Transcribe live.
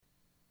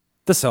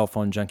the Cell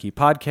Phone Junkie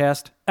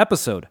Podcast,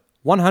 episode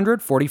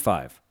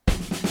 145.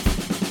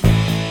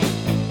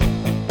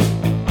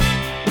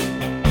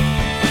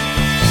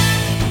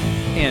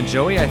 And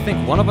Joey, I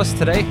think one of us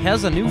today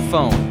has a new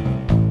phone.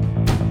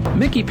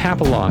 Mickey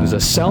Papillon is a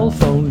cell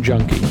phone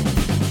junkie.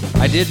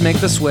 I did make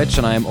the switch,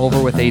 and I am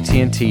over with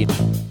AT&T.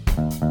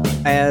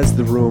 As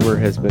the rumor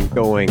has been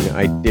going,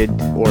 I did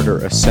order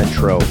a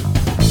Treo.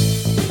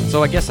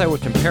 So I guess I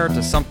would compare it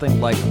to something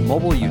like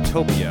Mobile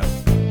Utopia.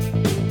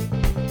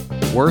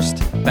 Worst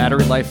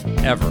battery life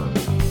ever.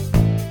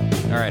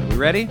 All right, we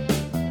ready?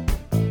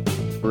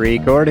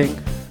 Recording.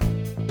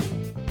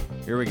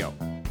 Here we go.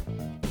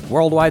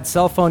 Worldwide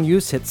cell phone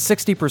use hit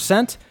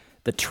 60%,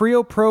 the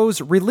Treo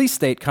Pro's release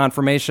date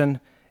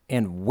confirmation,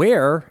 and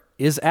where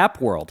is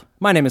App World?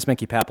 My name is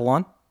Mickey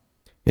Papillon.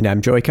 And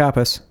I'm Joey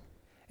Kappas.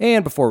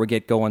 And before we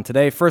get going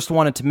today, first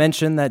wanted to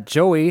mention that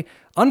Joey,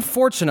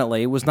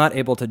 unfortunately, was not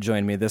able to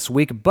join me this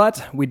week,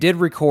 but we did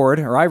record,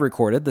 or I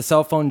recorded, the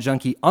Cell Phone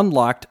Junkie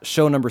Unlocked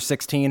show number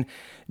 16.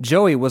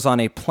 Joey was on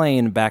a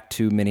plane back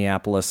to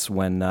Minneapolis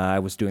when I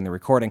was doing the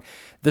recording.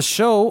 The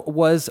show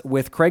was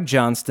with Craig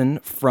Johnston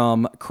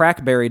from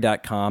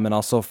crackberry.com and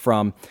also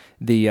from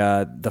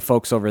the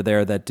folks over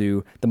there that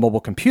do the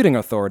Mobile Computing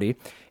Authority.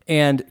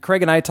 And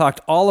Craig and I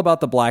talked all about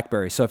the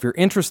BlackBerry. So if you're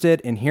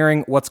interested in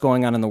hearing what's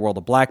going on in the world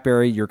of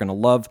BlackBerry, you're going to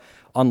love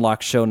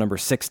Unlock show number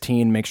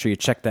 16. Make sure you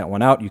check that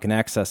one out. You can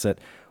access it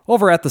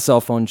over at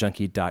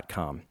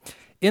thecellphonejunkie.com.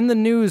 In the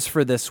news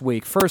for this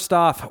week, first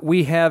off,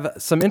 we have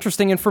some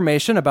interesting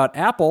information about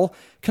Apple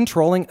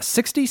controlling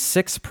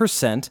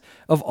 66%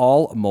 of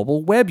all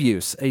mobile web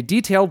use. A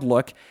detailed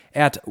look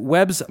at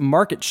web's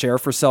market share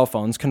for cell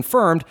phones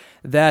confirmed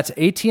that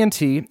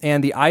AT&T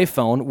and the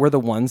iPhone were the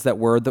ones that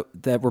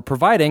were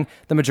providing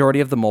the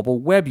majority of the mobile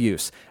web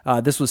use.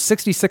 This was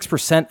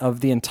 66% of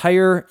the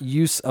entire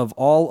use of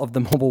all of the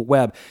mobile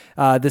web.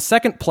 The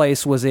second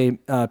place was a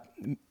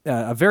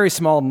very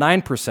small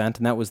 9%,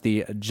 and that was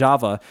the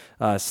Java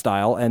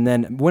style. And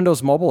then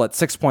Windows Mobile at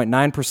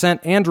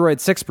 6.9%, Android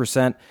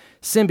 6%,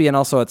 Symbian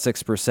also at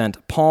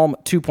 6%, Palm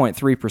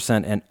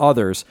 2.3%, and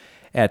others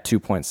at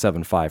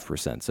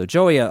 2.75%. So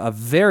Joey, a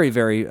very,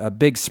 very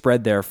big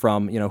spread there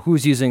from,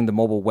 who's using the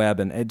mobile web,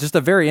 and just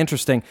a very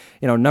interesting,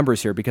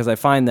 numbers here, because I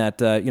find that,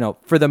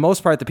 for the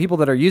most part, the people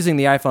that are using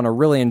the iPhone are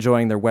really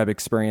enjoying their web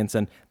experience,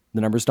 and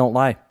the numbers don't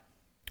lie.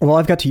 Well,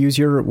 I've got to use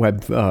your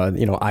web,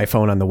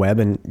 iPhone on the web,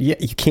 and you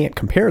can't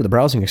compare the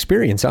browsing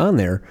experience on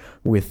there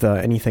with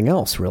anything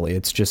else, really.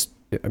 It's just,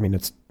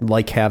 it's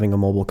like having a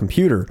mobile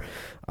computer.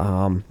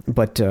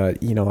 But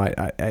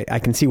I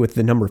can see with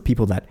the number of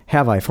people that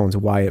have iPhones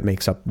why it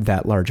makes up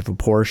that large of a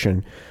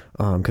portion.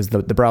 Because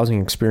the browsing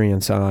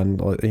experience on,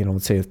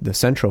 let's say the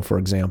Centro, for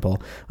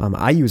example,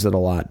 I use it a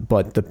lot,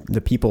 but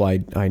the people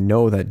I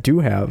know that do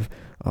have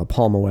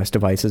Palm OS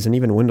devices and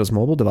even Windows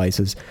Mobile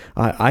devices,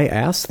 I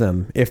ask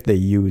them if they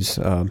use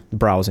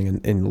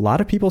browsing, and a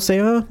lot of people say,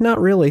 not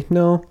really,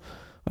 no,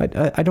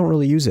 I don't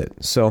really use it.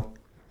 So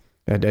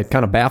it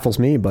kind of baffles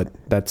me, but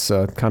that's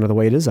kind of the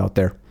way it is out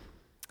there.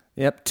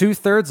 Yep,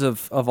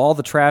 2/3 of all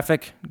the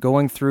traffic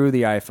going through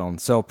the iPhone.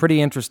 So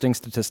pretty interesting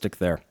statistic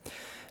there.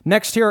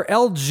 Next here,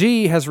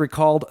 LG has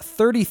recalled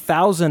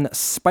 30,000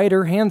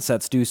 Spider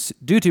handsets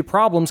due to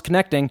problems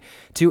connecting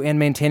to and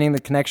maintaining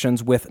the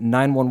connections with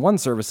 911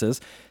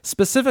 services.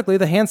 Specifically,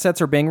 the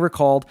handsets are being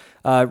recalled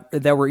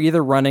that were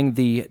either running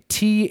the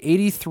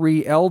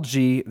T83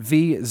 LG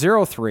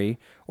V03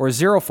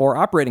 or 04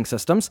 operating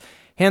systems.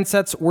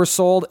 Handsets were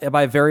sold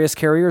by various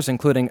carriers,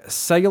 including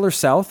Cellular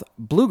South,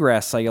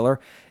 Bluegrass Cellular,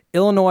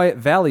 Illinois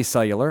Valley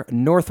Cellular,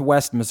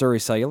 Northwest Missouri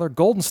Cellular,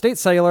 Golden State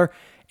Cellular,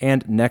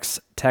 and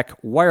Next Tech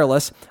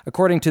Wireless.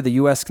 According to the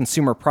U.S.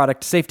 Consumer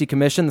Product Safety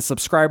Commission, the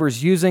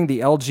subscribers using the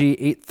LG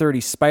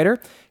 830 Spider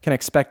can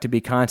expect to be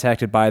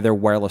contacted by their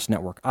wireless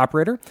network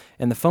operator,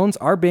 and the phones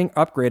are being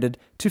upgraded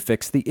to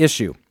fix the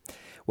issue.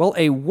 Well,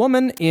 a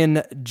woman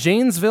in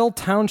Janesville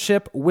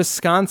Township,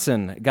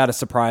 Wisconsin, got a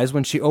surprise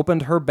when she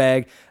opened her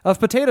bag of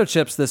potato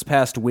chips this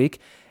past week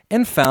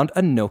and found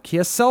a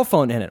Nokia cell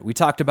phone in it. We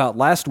talked about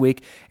last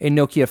week a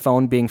Nokia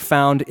phone being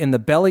found in the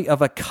belly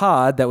of a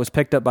cod that was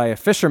picked up by a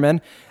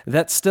fisherman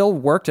that still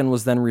worked and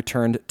was then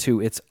returned to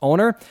its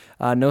owner.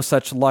 No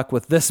such luck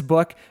with this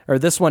book, or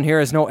this one here,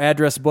 as no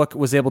address book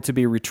was able to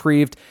be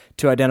retrieved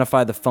to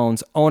identify the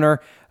phone's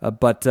owner.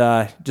 But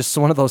just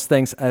one of those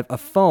things, a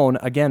phone,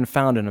 again,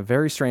 found in a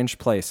very strange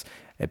place,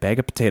 a bag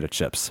of potato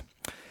chips.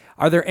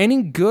 Are there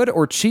any good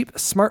or cheap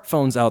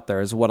smartphones out there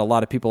is what a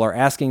lot of people are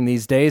asking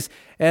these days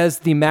as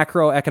the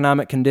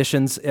macroeconomic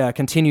conditions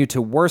continue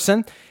to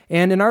worsen.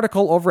 And an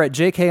article over at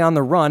JK on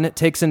the Run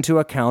takes into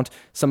account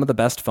some of the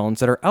best phones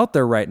that are out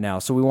there right now.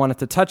 So we wanted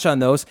to touch on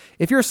those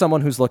if you're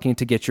someone who's looking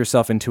to get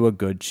yourself into a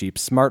good, cheap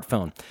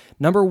smartphone.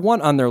 Number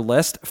one on their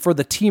list for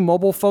the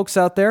T-Mobile folks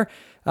out there,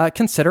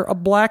 consider a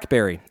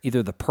BlackBerry,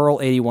 either the Pearl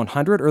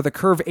 8100 or the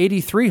Curve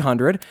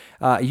 8300,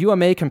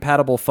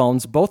 UMA-compatible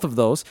phones, both of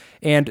those,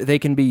 and they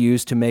can be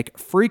used to make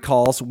free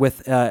calls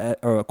with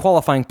a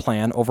qualifying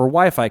plan over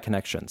Wi-Fi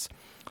connections.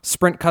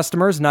 Sprint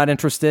customers not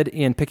interested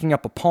in picking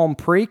up a Palm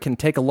Pre can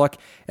take a look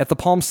at the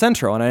Palm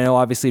Centro. And I know,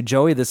 obviously,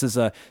 Joey, this is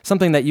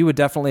something that you would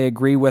definitely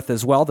agree with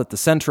as well, that the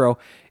Centro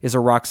is a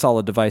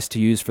rock-solid device to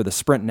use for the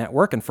Sprint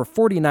network. And for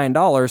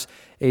 $49,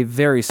 a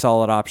very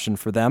solid option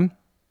for them.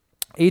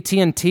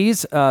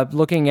 AT&T's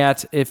looking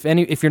at,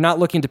 if you're not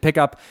looking to pick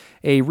up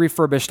a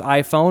refurbished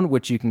iPhone,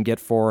 which you can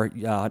get for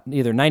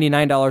either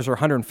 $99 or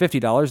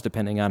 $150,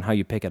 depending on how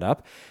you pick it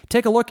up,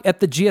 take a look at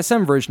the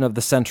GSM version of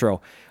the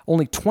Centro.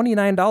 Only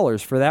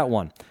 $29 for that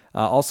one.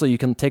 Also, you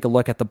can take a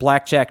look at the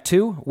Blackjack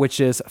 2, which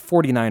is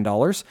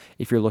 $49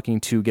 if you're looking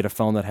to get a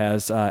phone that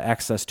has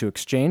access to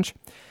exchange.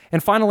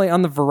 And finally,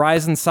 on the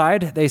Verizon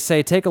side, they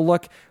say take a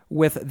look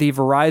with the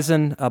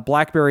Verizon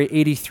BlackBerry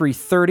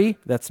 8330,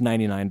 that's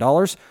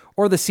 $99,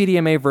 or the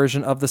CDMA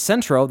version of the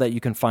Centro that you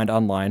can find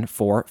online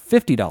for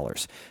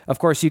 $50. Of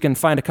course, you can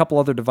find a couple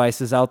other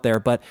devices out there,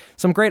 but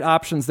some great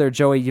options there,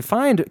 Joey. You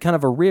find kind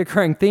of a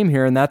reoccurring theme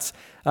here, and that's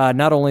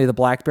not only the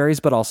BlackBerries,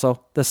 but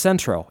also the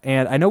Centro.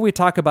 And I know we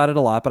talk about it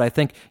a lot, but I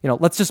think,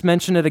 let's just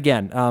mention it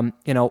again.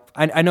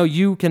 I know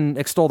you can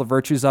extol the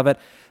virtues of it.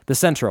 The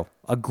Centro,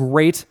 a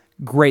great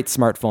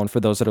smartphone for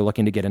those that are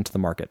looking to get into the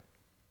market.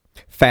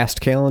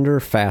 Fast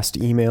calendar, fast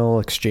email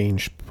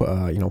exchange,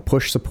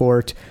 push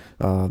support,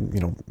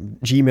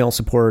 Gmail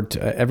support.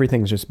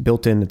 Everything's just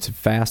built in. It's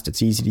fast.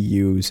 It's easy to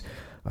use.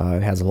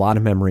 It has a lot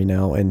of memory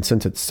now. And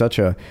since it's such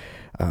a,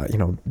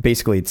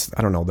 basically it's, the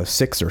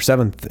 6th or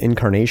 7th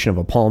incarnation of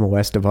a Palm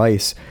OS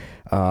device,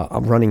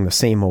 I'm running the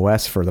same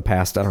OS for the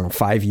past,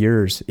 5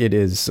 years. It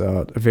is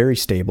very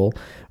stable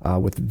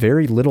with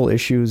very little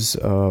issues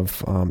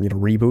of,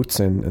 reboots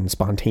and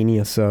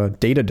spontaneous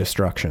data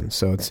destruction.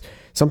 So it's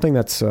something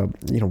that's,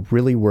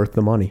 really worth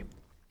the money.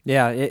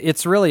 Yeah,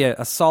 it's really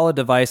a solid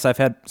device. I've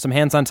had some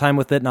hands-on time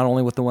with it, not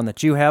only with the one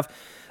that you have,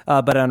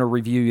 but on a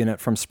review unit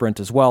from Sprint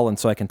as well. And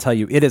so I can tell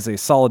you it is a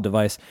solid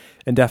device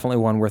and definitely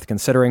one worth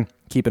considering.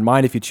 Keep in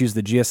mind, if you choose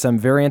the GSM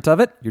variant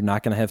of it, you're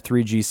not going to have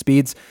 3G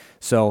speeds.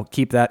 So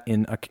keep that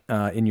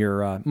in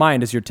your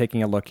mind as you're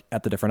taking a look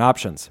at the different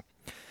options.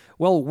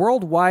 Well,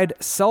 worldwide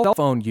cell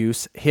phone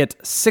use hit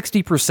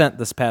 60%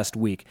 this past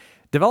week.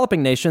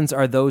 Developing nations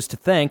are those to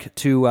thank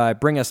to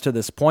bring us to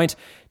this point.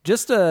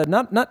 Just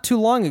not too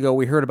long ago,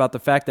 we heard about the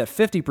fact that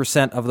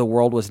 50% of the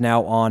world was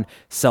now on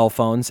cell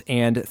phones.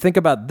 And think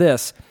about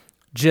this.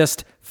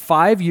 Just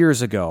 5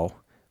 years ago,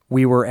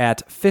 we were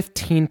at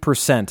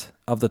 15%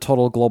 of the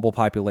total global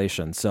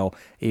population. So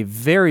a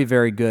very,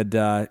 very good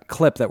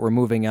clip that we're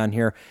moving on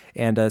here.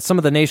 And some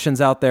of the nations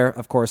out there,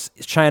 of course,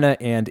 China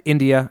and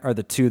India are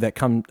the two that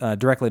come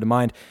directly to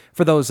mind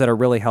for those that are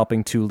really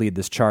helping to lead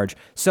this charge.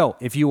 So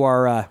if you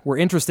were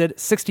interested,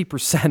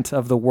 60%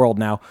 of the world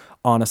now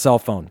on a cell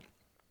phone.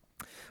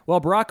 Well,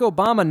 Barack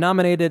Obama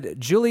nominated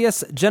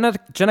Julius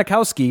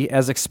Genachowski,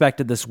 as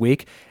expected this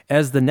week,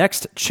 as the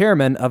next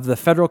chairman of the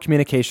Federal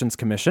Communications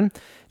Commission.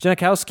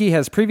 Genachowski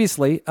has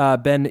previously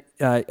been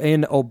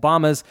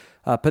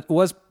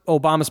was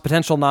Obama's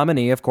potential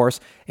nominee, of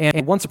course,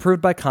 and once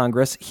approved by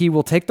Congress, he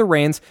will take the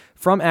reins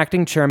from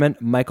acting chairman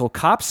Michael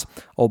Copps.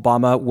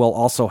 Obama will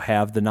also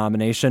have the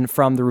nomination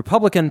from the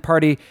Republican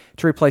Party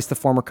to replace the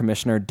former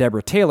commissioner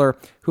Deborah Taylor,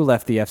 who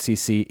left the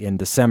FCC in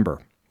December.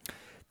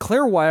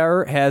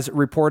 Clearwire has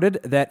reported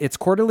that its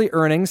quarterly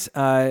earnings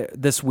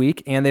this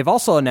week, and they've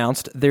also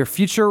announced their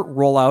future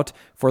rollout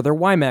for their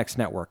WiMAX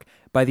network.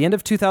 By the end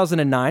of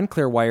 2009,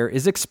 Clearwire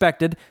is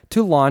expected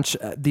to launch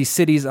the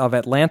cities of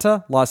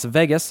Atlanta, Las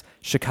Vegas,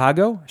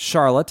 Chicago,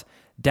 Charlotte,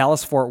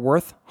 Dallas-Fort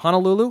Worth,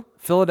 Honolulu,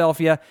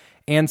 Philadelphia,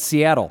 and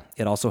Seattle.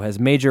 It also has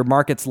major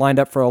markets lined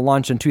up for a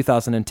launch in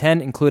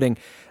 2010, including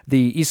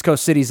the East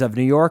Coast cities of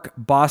New York,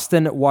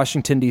 Boston,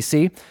 Washington,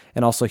 D.C.,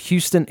 and also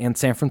Houston and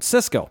San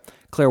Francisco.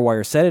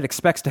 Clearwire said it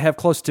expects to have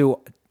close to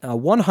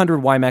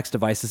 100 WiMAX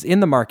devices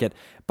in the market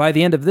by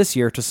the end of this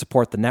year to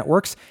support the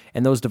networks,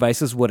 and those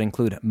devices would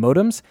include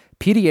modems,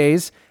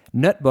 PDAs,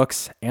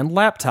 netbooks, and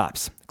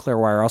laptops.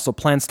 Clearwire also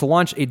plans to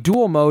launch a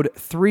dual-mode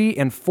 3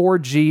 and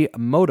 4G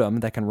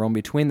modem that can roam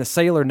between the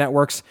cellular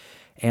networks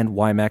and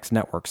WiMAX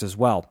networks as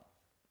well.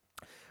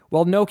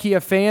 Well,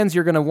 Nokia fans,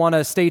 you're going to want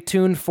to stay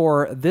tuned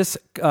for this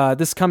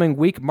coming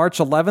week, March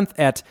 11th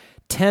at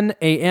 10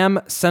 a.m.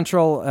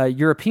 Central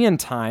European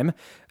Time.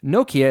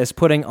 Nokia is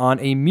putting on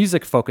a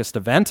music-focused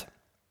event.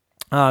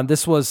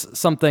 This was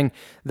something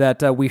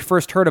that we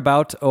first heard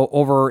about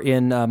over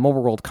in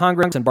Mobile World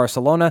Congress in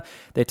Barcelona.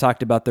 They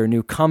talked about their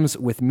new Comes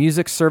with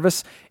Music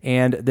service,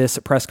 and this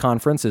press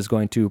conference is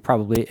going to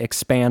probably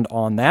expand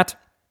on that.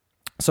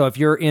 So if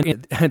you're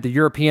in the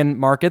European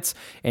markets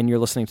and you're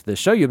listening to this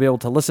show, you'll be able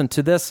to listen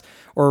to this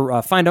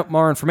or find out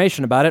more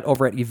information about it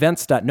over at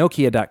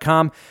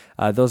events.nokia.com.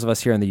 Those of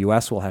us here in the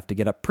U.S. will have to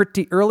get up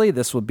pretty early.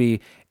 This will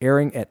be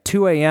airing at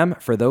 2 a.m.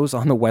 for those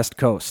on the West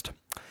Coast.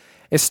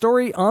 A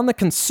story on the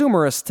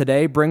Consumerist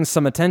today brings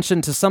some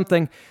attention to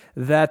something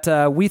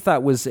that we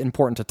thought was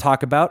important to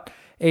talk about.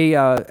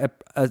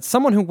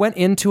 Someone who went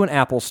into an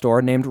Apple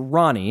store named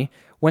Ronnie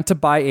went to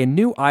buy a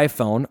new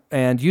iPhone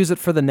and use it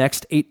for the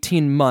next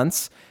 18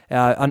 months.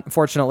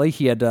 Unfortunately,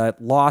 he had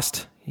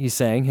lost he's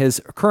saying,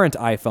 his current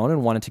iPhone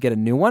and wanted to get a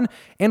new one,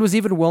 and was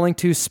even willing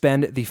to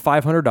spend the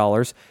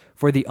 $500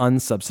 for the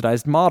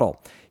unsubsidized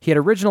model. He had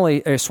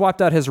originally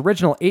swapped out his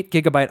original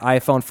 8GB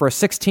iPhone for a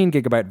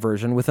 16GB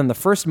version within the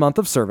first month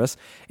of service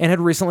and had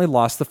recently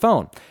lost the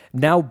phone.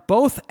 Now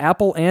both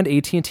Apple and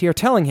AT&T are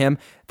telling him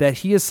that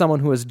he is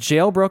someone who has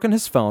jailbroken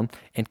his phone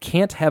and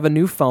can't have a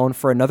new phone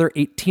for another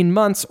 18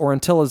 months or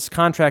until his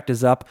contract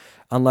is up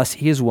unless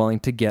he is willing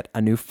to get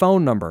a new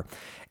phone number.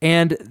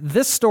 And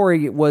this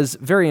story was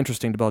very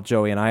interesting to both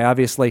Joey and I,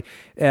 obviously,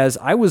 as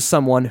I was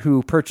someone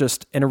who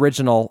purchased an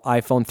original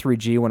iPhone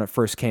 3G when it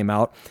first came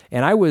out,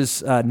 and I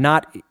was I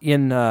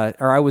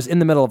was in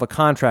the middle of a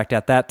contract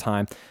at that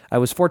time. I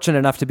was fortunate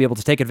enough to be able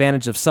to take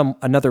advantage of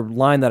another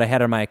line that I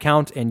had on my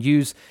account and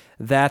use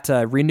that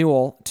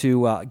renewal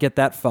to get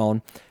that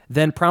phone,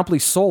 then promptly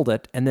sold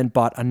it and then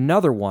bought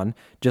another one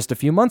just a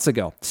few months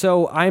ago.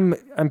 So I'm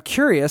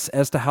curious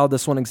as to how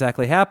this one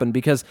exactly happened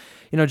because,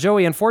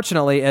 Joey,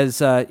 unfortunately, as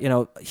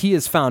he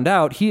has found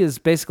out, he is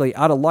basically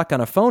out of luck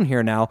on a phone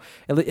here now,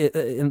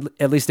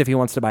 at least if he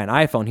wants to buy an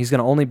iPhone. He's going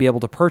to only be able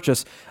to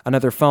purchase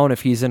another phone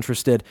if he's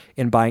interested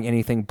in buying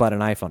anything but an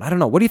iPhone. I don't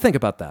know. What do you think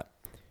about that?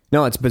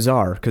 No, it's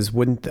bizarre because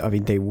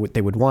they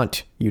would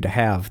want you to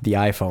have the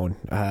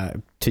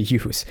iPhone to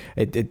use.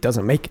 It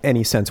doesn't make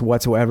any sense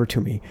whatsoever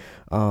to me.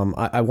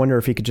 I wonder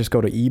if you could just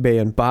go to eBay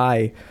and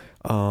buy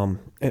an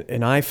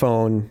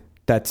iPhone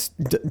that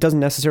doesn't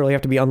necessarily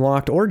have to be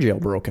unlocked or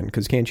jailbroken.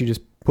 Because can't you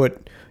just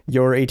put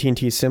your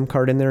AT&T SIM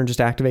card in there and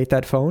just activate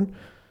that phone?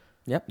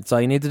 Yep, that's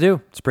all you need to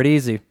do. It's pretty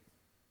easy.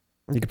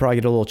 You could probably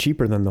get a little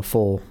cheaper than the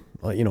full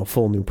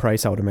new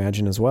price, I would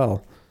imagine as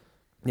well.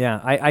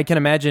 Yeah, I can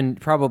imagine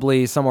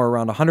probably somewhere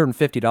around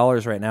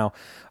 $150 right now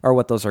are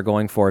what those are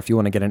going for if you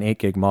want to get an 8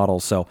 gig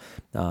model. So,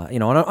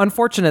 an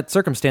unfortunate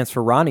circumstance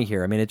for Ronnie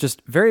here. I mean, it's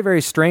just very,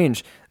 very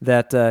strange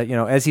that,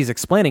 as he's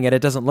explaining it,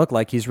 it doesn't look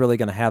like he's really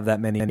going to have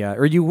that many,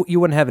 or you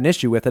wouldn't have an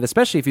issue with it,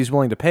 especially if he's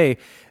willing to pay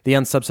the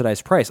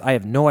unsubsidized price. I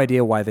have no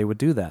idea why they would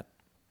do that.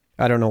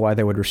 I don't know why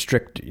they would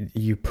restrict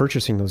you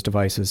purchasing those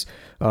devices.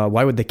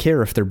 Why would they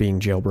care if they're being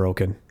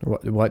jailbroken?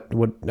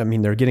 I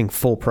mean, they're getting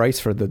full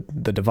price for the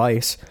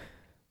device.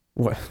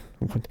 What?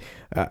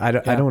 I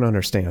don't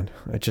understand.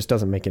 It just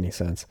doesn't make any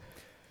sense.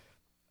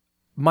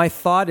 My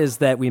thought is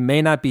that we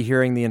may not be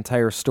hearing the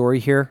entire story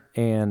here,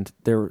 and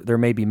there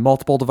may be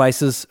multiple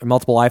devices,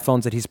 multiple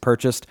iPhones that he's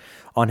purchased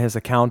on his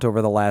account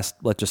over the last,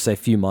 let's just say,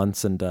 few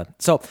months. And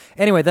so,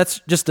 anyway,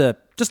 that's just a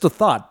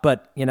thought,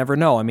 but you never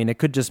know. I mean, it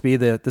could just be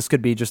this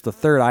could be just the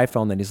third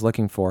iPhone that he's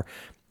looking for.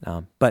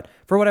 But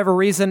for whatever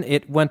reason,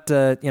 it went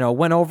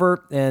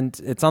over, and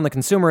it's on the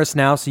consumerist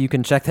now, so you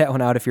can check that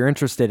one out if you're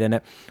interested in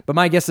it. But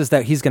my guess is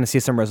that he's going to see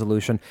some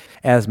resolution,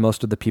 as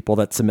most of the people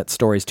that submit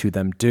stories to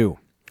them do.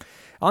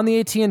 On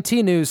the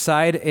AT&T news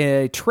side,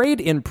 a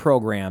trade-in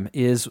program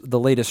is the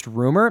latest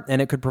rumor,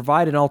 and it could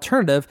provide an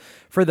alternative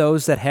for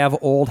those that have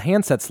old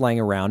handsets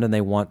laying around and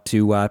they want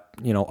to,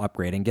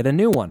 upgrade and get a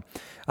new one.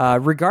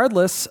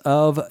 Regardless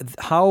of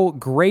how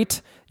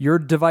great your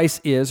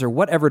device is or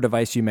whatever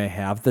device you may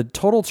have, the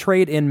total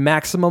trade-in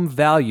maximum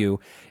value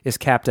is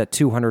capped at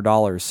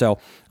 $200. So,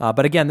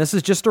 but again, this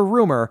is just a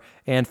rumor,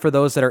 and for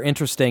those that are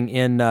interested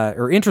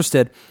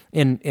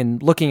in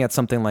looking at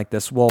something like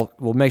this, we'll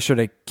make sure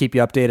to keep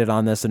you updated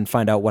on this and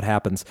find out what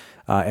happens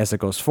as it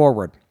goes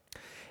forward.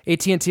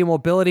 AT&T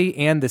Mobility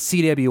and the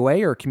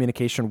CWA, or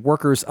Communication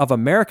Workers of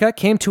America,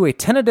 came to a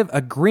tentative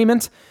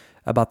agreement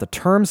about the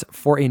terms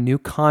for a new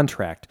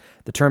contract.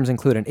 The terms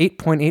include an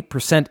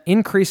 8.8%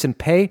 increase in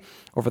pay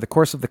over the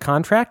course of the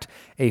contract,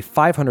 a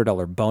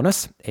 $500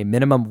 bonus, a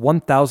minimum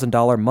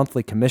 $1,000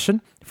 monthly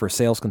commission for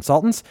sales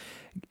consultants,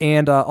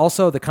 and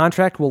also the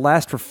contract will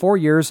last for 4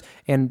 years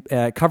and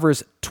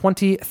covers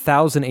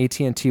 20,000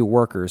 AT&T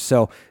workers.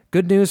 So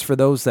good news for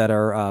those that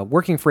are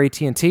working for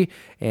AT&T,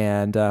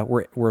 and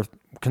we're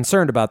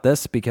concerned about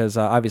this because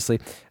obviously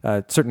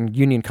certain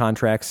union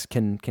contracts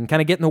can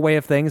kind of get in the way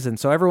of things, and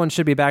so everyone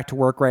should be back to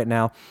work right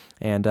now,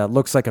 and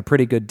looks like a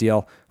pretty good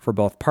deal for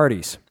both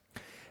parties.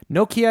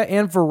 Nokia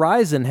and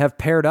Verizon have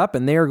paired up,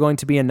 and they are going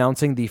to be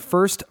announcing the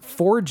first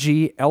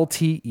 4G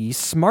LTE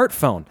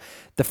smartphone.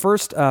 The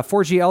first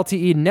 4G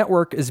LTE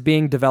network is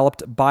being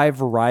developed by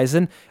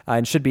Verizon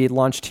and should be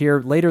launched here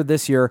later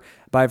this year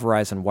by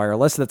Verizon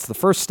Wireless. That's the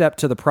first step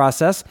to the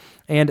process.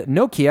 And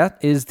Nokia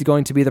is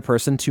going to be the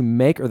person to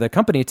make, or the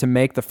company to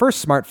make, the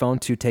first smartphone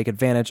to take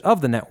advantage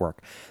of the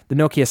network. The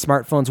Nokia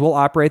smartphones will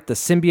operate the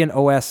Symbian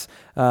OS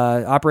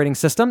operating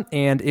system,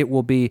 and it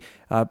will be,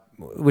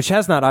 which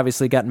has not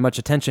obviously gotten much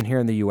attention here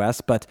in the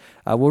U.S., but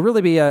will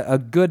really be a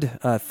good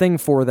thing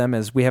for them,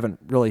 as we haven't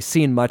really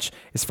seen much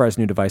as far as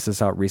new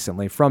devices out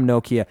recently from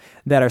Nokia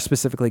that are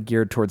specifically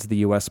geared towards the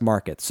U.S.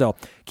 market. So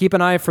keep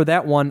an eye for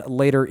that one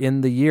later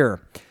in the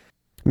year.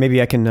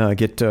 Maybe I can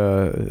get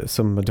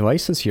some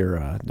devices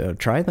here.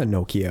 Try the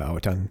Nokia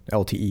out on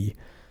LTE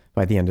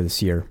by the end of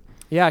this year.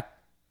 Yeah,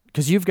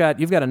 because you've got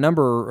a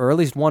number, or at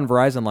least one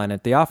Verizon line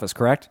at the office,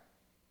 correct?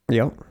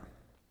 Yep.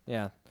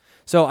 Yeah.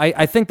 So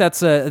I think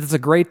that's a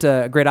great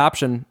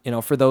option,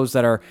 for those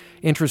that are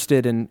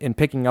interested in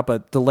picking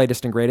up the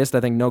latest and greatest. I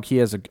think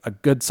Nokia is a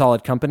good,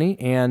 solid company,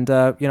 and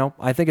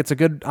I think it's a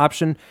good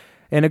option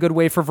and a good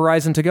way for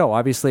Verizon to go.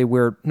 Obviously,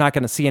 we're not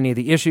going to see any of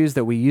the issues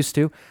that we used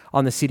to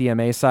on the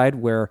CDMA side,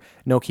 where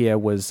Nokia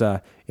was,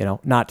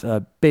 not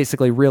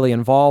basically really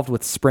involved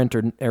with Sprint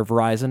or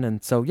Verizon.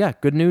 And so, yeah,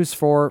 good news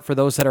for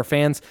those that are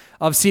fans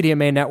of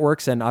CDMA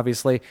networks, and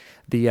obviously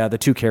the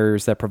two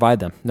carriers that provide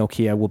them.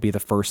 Nokia will be the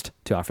first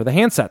to offer the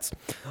handsets.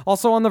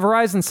 Also on the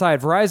Verizon side,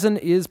 Verizon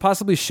is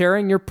possibly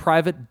sharing your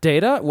private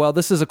data. Well,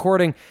 this is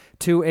according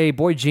to a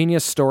Boy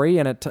Genius story,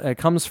 and it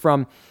comes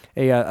from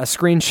a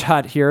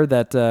screenshot here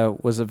that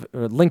was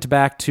linked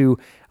back to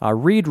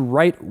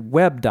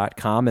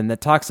readwriteweb.com, and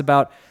that talks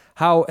about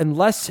how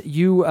unless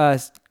you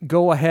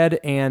go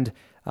ahead and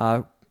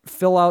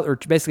fill out or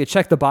basically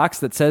check the box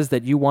that says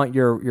that you want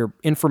your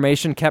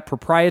information kept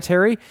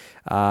proprietary,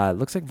 it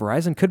looks like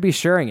Verizon could be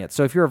sharing it.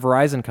 So if you're a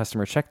Verizon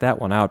customer, check that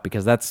one out,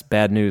 because that's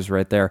bad news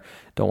right there.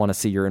 Don't want to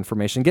see your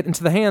information get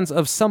into the hands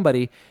of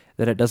somebody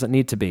that it doesn't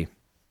need to be.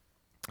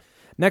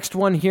 Next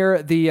one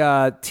here,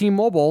 the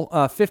T-Mobile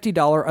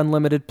 $50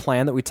 unlimited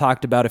plan that we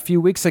talked about a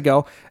few weeks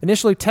ago,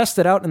 initially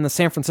tested out in the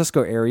San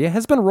Francisco area,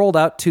 has been rolled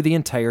out to the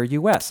entire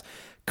U.S.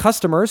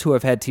 Customers who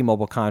have had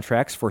T-Mobile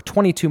contracts for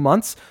 22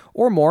 months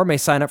or more may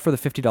sign up for the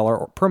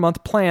 $50 per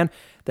month plan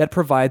that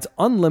provides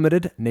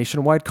unlimited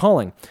nationwide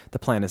calling. The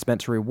plan is meant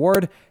to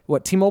reward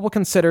what T-Mobile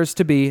considers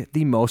to be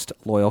the most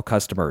loyal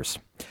customers.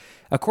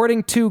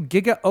 According to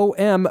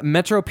GigaOM,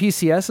 Metro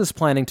PCS is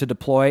planning to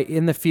deploy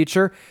in the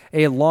future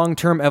a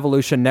long-term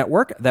evolution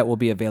network that will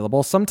be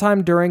available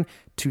sometime during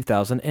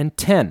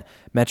 2010.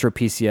 Metro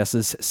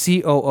PCS's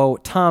COO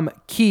Tom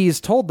Keys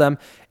told them,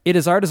 "It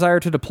is our desire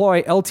to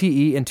deploy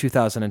LTE in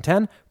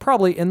 2010,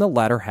 probably in the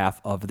latter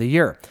half of the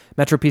year."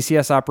 Metro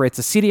PCS operates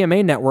a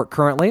CDMA network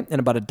currently in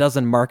about a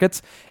dozen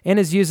markets and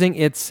is using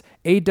its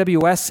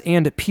AWS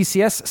and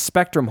PCS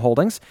spectrum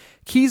holdings.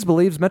 Keys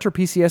believes Metro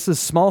PCS's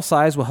small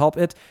size will help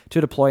it to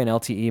deploy an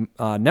LTE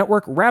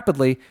network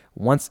rapidly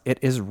once it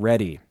is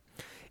ready.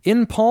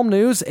 In Palm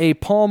news, a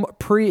Palm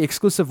Pre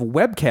exclusive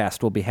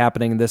webcast will be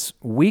happening this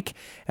week.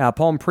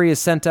 Palm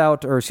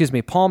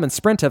and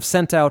Sprint have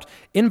sent out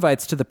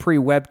invites to the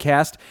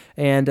pre-webcast,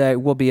 and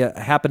it will be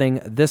happening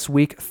this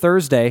week,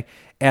 Thursday,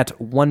 at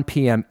 1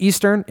 p.m.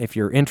 Eastern. If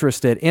you're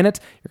interested in it,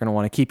 you're going to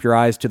want to keep your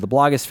eyes to the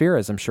blogosphere,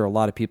 as I'm sure a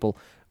lot of people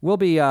will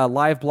be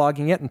live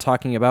blogging it and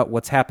talking about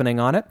what's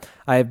happening on it.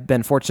 I've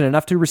been fortunate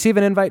enough to receive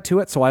an invite to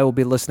it, so I will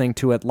be listening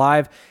to it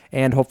live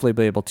and hopefully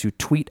be able to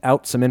tweet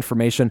out some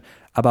information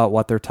about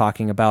what they're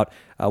talking about.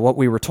 What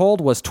we were told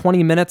was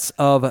 20 minutes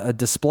of a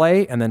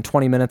display and then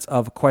 20 minutes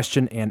of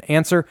question and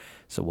answer,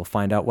 so we'll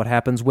find out what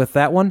happens with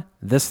that one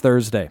this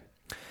Thursday.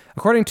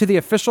 According to the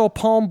official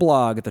Palm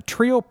blog, the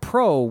Treo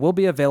Pro will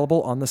be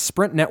available on the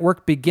Sprint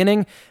network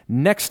beginning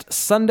next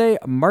Sunday,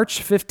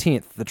 March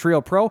 15th. The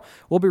Treo Pro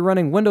will be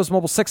running Windows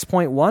Mobile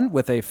 6.1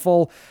 with a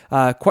full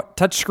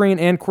touchscreen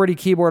and QWERTY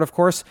keyboard, of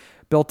course,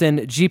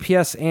 built-in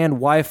GPS and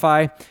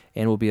Wi-Fi,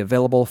 and will be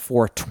available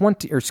for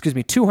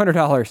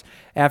 $200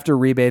 after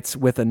rebates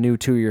with a new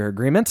 2-year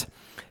agreement.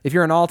 If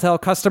you're an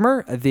Alltel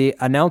customer,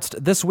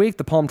 announced this week,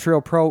 the Palm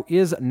Treo Pro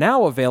is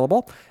now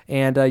available,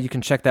 and you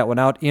can check that one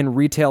out in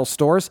retail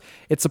stores.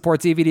 It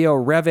supports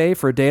eVideo Rev A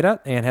for data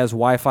and has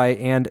Wi-Fi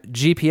and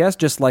GPS,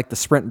 just like the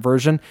Sprint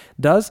version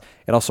does.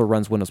 It also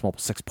runs Windows Mobile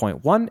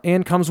 6.1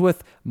 and comes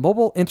with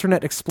Mobile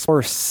Internet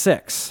Explorer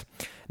 6.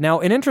 Now,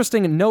 an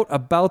interesting note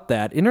about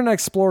that, Internet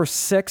Explorer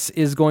 6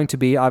 is going to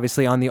be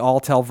obviously on the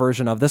Alltel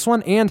version of this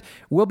one and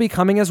will be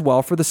coming as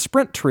well for the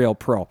Sprint Treo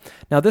Pro.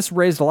 Now, this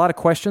raised a lot of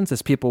questions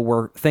as people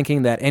were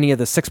thinking that any of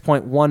the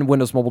 6.1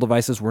 Windows mobile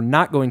devices were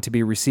not going to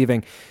be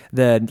receiving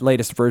the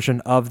latest version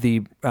of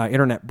the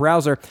internet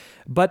browser.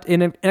 But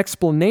in an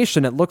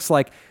explanation, it looks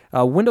like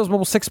Windows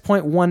Mobile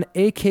 6.1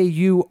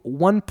 AKU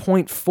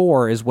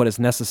 1.4 is what is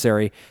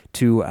necessary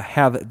to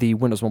have the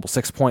Windows Mobile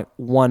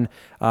 6.1,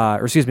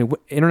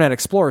 Internet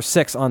Explorer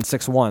 6 on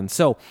 6.1.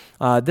 So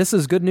this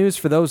is good news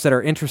for those that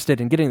are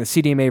interested in getting the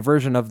CDMA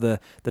version of the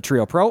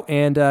Treo Pro,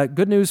 and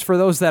good news for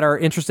those that are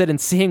interested in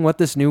seeing what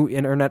this new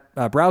internet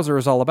browser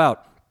is all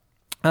about.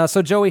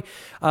 So Joey,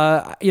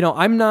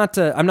 I'm not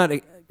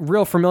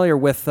real familiar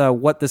with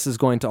what this is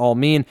going to all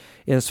mean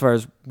as far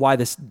as why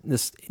this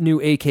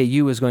new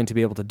AKU is going to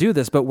be able to do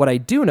this. But what I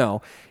do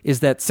know is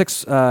that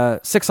 6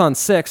 on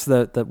 6,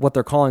 what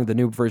they're calling the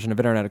new version of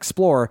Internet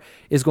Explorer,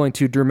 is going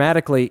to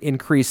dramatically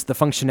increase the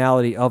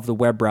functionality of the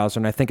web browser.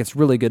 And I think it's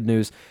really good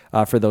news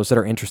for those that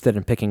are interested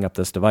in picking up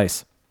this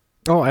device.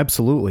 Oh,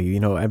 absolutely.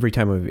 Every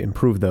time we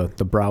improve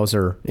the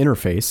browser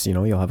interface,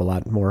 you'll have a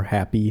lot more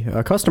happy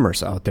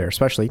customers out there,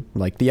 especially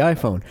like the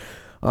iPhone.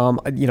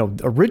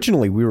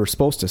 Originally we were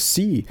supposed to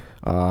see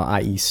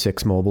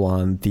IE6 Mobile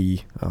on the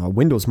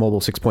Windows Mobile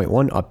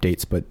 6.1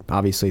 updates, but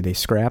obviously they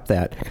scrapped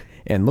that.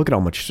 And look at how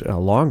much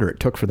longer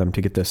it took for them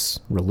to get this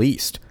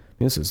released.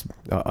 This is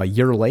a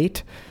year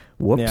late.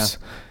 Whoops.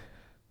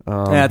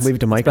 Yeah. Leave it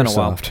to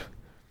Microsoft.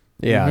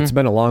 Yeah, It's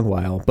been a long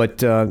while, but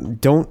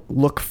don't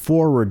look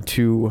forward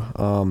to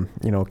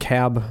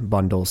cab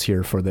bundles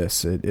here for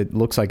this. It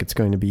looks like it's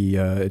going to be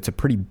it's a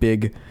pretty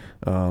big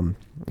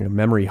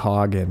memory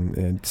hog,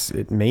 and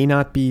it may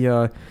not be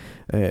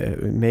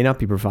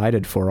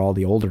provided for all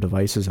the older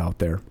devices out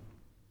there.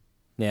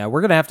 Yeah,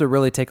 we're going to have to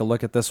really take a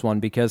look at this one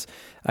because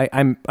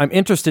I'm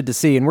interested to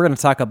see, and we're going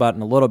to talk about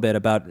in a little bit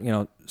about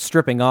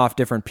stripping off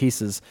different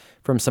pieces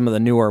from some of the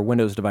newer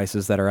Windows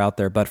devices that are out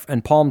there. But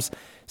in Palm's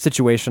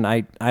situation,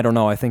 I don't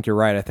know. I think you're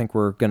right. I think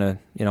we're going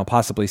to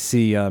possibly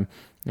see or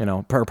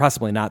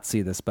possibly not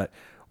see this, but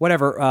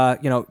whatever.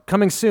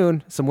 Coming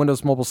soon, some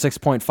Windows Mobile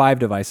 6.5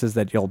 devices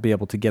that you'll be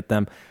able to get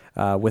them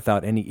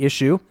without any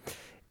issue.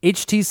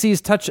 HTC's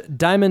Touch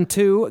Diamond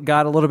 2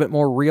 got a little bit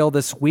more real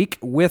this week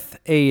with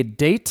a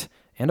date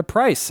and a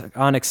price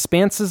on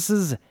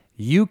Expansys'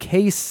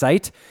 UK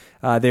site.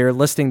 They're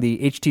listing the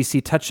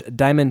HTC Touch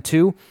Diamond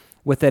 2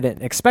 with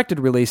an expected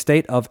release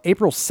date of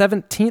April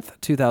 17th,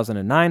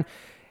 2009.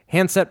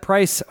 Handset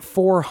price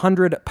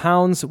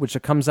 £400, which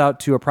comes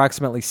out to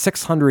approximately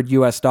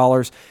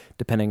 $600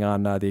 depending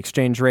on the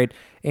exchange rate.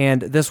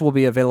 And this will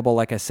be available,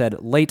 like I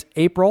said, late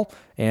April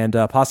and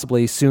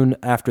possibly soon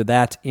after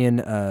that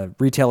in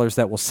retailers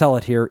that will sell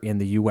it here in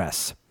the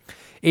U.S.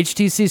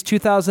 HTC's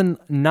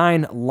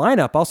 2009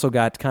 lineup also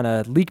got kind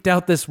of leaked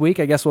out this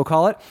week, I guess we'll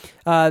call it.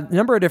 A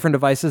number of different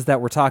devices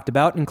that were talked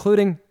about,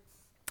 including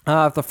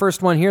the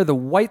first one here, the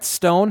White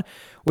Stone,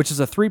 which is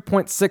a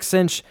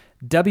 3.6-inch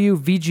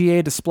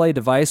WVGA display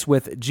device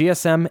with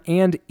GSM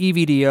and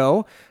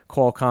EVDO,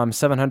 Qualcomm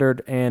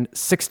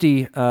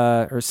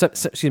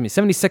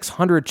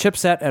 7600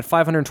 chipset at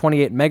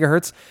 528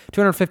 megahertz,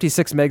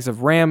 256 megs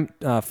of RAM,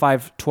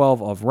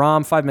 512 of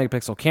ROM, 5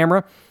 megapixel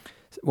camera.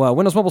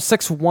 Windows Mobile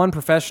 6.1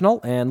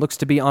 Professional and looks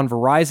to be on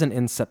Verizon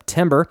in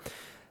September.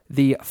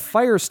 The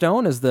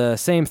Firestone is the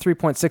same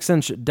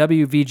 3.6-inch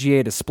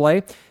WVGA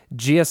display,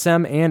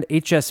 GSM and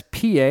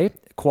HSPA,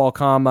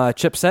 Qualcomm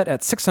chipset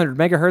at 600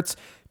 megahertz,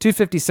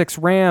 256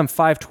 RAM,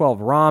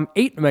 512 ROM,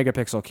 8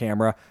 megapixel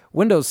camera,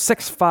 Windows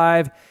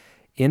 6.5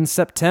 in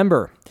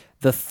September.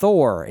 The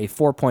Thor, a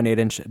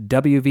 4.8-inch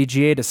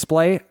WVGA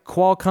display,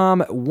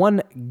 Qualcomm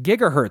 1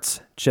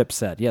 gigahertz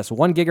chipset. Yes,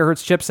 1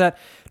 gigahertz chipset,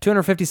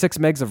 256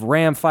 megs of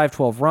RAM,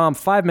 512 ROM,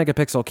 5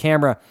 megapixel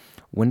camera,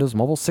 Windows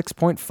Mobile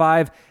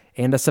 6.5,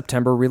 and a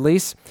September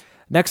release.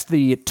 Next,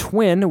 the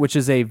Twin, which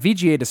is a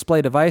VGA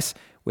display device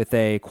with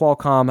a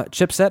Qualcomm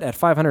chipset at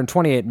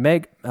 528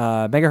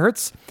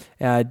 megahertz,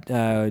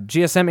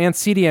 GSM and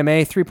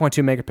CDMA,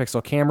 3.2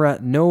 megapixel camera.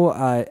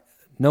 No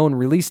known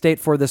release date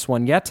for this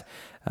one yet,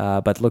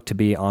 but look to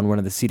be on one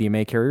of the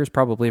CDMA carriers,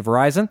 probably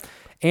Verizon.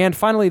 And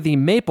finally, the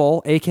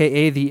Maple,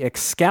 aka the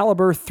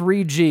Excalibur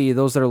 3G,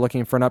 those that are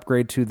looking for an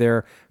upgrade to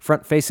their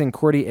front-facing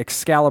QWERTY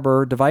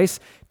Excalibur device,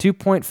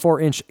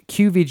 2.4-inch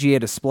QVGA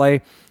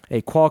display,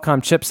 a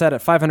Qualcomm chipset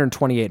at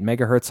 528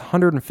 megahertz,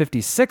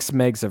 156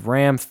 megs of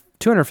RAM,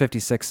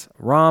 256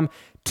 ROM,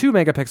 2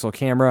 megapixel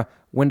camera,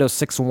 Windows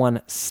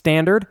 6.1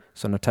 standard,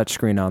 so no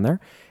touchscreen on there,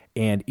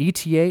 and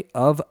ETA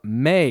of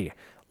May.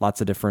 Lots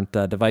of different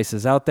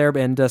devices out there,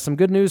 and some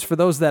good news for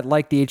those that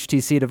like the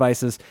HTC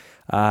devices.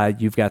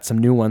 You've got some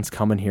new ones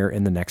coming here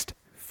in the next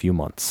few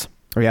months.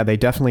 Oh yeah, they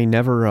definitely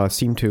never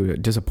seem to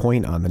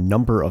disappoint on the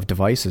number of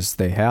devices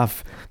they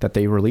have that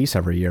they release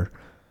every year.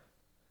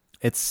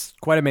 It's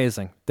quite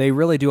amazing. They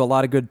really do a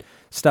lot of good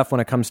stuff when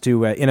it comes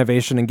to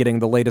innovation and getting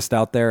the latest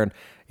out there. And,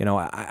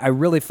 I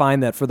really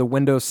find that for the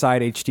Windows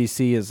side,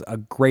 HTC is a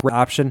great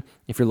option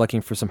if you're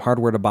looking for some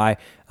hardware to buy.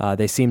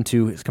 They seem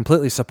to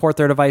completely support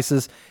their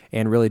devices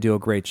and really do a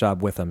great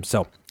job with them.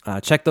 So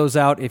check those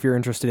out if you're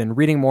interested in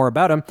reading more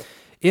about them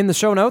in the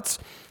show notes.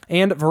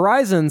 And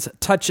Verizon's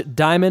Touch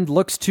Diamond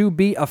looks to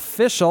be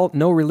official.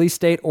 No release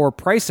date or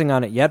pricing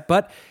on it yet,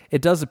 but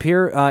it does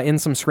appear in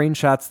some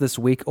screenshots this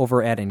week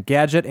over at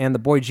Engadget and the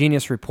Boy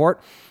Genius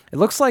report. It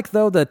looks like,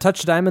 though, the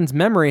Touch Diamond's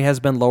memory has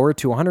been lowered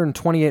to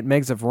 128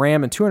 megs of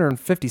RAM and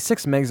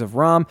 256 megs of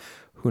ROM.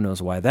 Who knows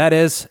why that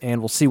is,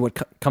 and we'll see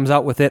what comes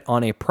out with it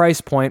on a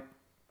price point.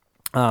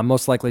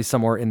 Most likely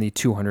somewhere in the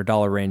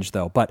 $200 range,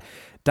 though. But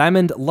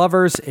Diamond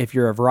lovers, if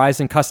you're a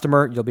Verizon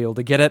customer, you'll be able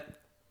to get it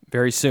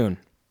very soon.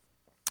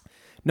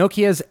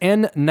 Nokia's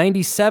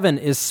N97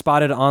 is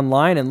spotted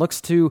online and looks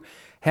to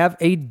have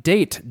a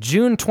date.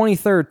 June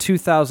 23rd,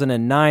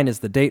 2009 is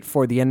the date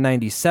for the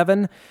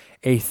N97,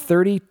 a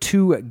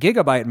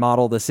 32-gigabyte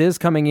model. This is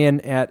coming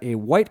in at a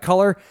white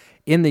color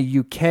in the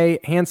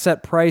UK.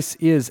 Handset price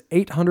is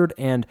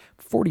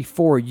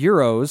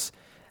 €844.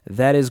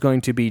 That is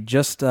going to be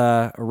just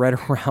right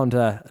around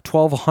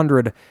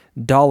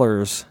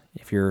 $1,200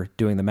 if you're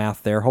doing the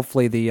math there.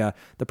 Hopefully the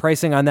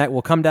pricing on that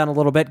will come down a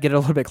little bit, get it a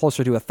little bit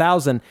closer to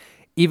 $1,000.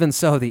 Even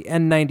so, the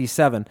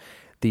N97,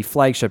 the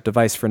flagship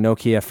device for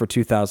Nokia for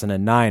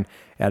 2009,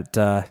 at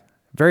a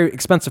very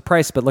expensive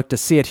price, but look to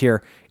see it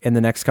here in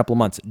the next couple of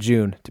months,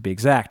 June to be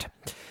exact.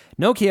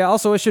 Nokia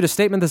also issued a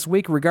statement this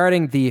week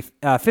regarding the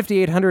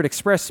 5800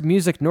 Express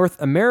Music North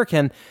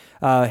American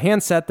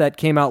handset that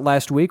came out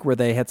last week where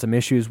they had some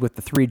issues with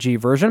the 3G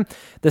version.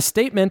 The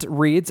statement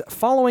reads,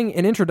 following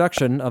an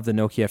introduction of the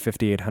Nokia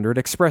 5800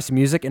 Express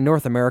Music in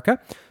North America,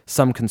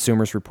 some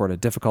consumers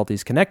reported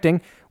difficulties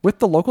connecting with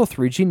the local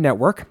 3G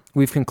network.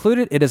 We've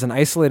concluded it is an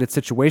isolated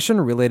situation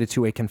related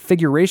to a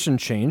configuration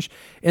change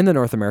in the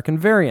North American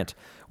variant.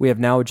 We have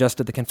now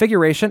adjusted the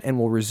configuration and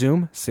will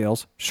resume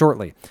sales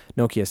shortly.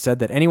 Nokia said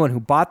that anyone who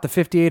bought the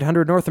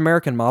 5800 North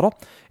American model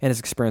and is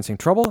experiencing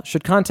trouble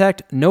should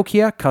contact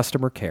Nokia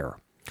Customer Care.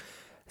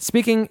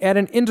 Speaking at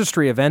an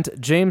industry event,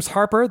 James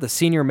Harper, the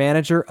senior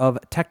manager of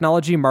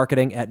technology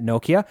marketing at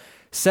Nokia,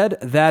 said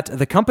that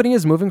the company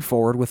is moving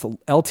forward with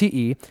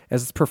LTE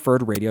as its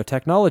preferred radio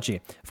technology.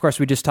 Of course,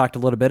 we just talked a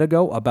little bit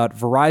ago about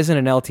Verizon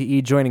and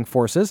LTE joining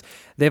forces.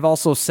 They've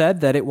also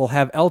said that it will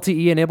have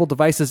LTE-enabled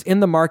devices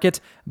in the market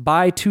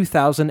by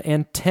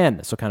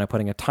 2010, so kind of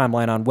putting a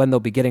timeline on when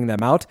they'll be getting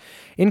them out.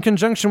 In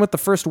conjunction with the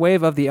first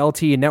wave of the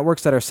LTE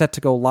networks that are set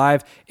to go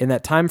live in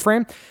that time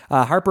frame,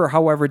 Harper,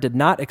 however, did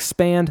not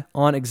expand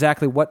on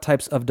exactly what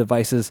types of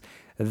devices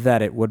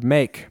that it would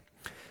make.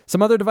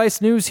 Some other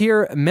device news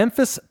here.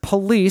 Memphis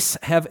police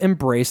have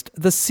embraced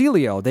the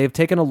Celio. They've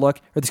taken a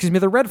look,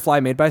 the Red Fly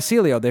made by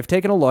Celio. They've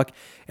taken a look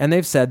and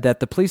they've said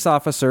that the police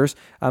officers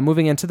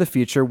moving into the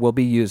future will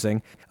be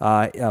using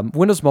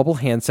Windows Mobile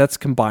handsets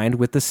combined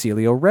with the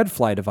Celio Red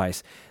Fly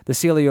device. The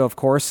Celio, of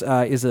course,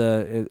 is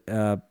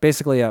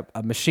basically a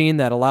machine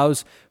that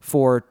allows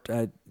for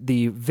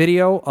the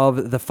video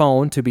of the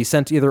phone to be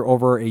sent either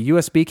over a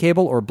USB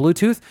cable or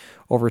Bluetooth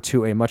over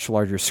to a much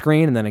larger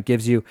screen, and then it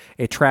gives you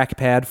a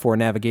trackpad for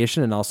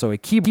navigation and also a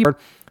keyboard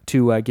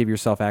to give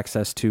yourself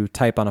access to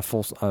type on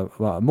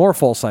a more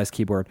full-size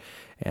keyboard.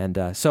 And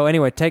so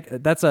anyway,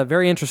 that's a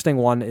very interesting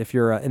one. If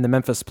you're in the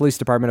Memphis Police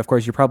Department, of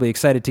course, you're probably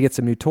excited to get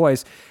some new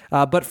toys.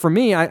 But for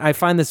me, I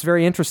find this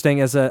very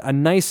interesting as a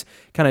nice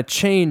kind of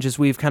change as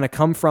we've kind of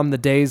come from the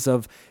days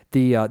of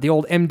the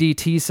old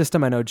MDT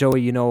system. I know,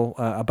 Joey, you know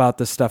about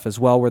this stuff as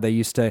well, where they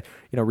used to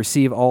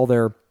receive all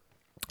their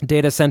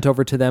data sent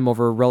over to them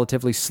over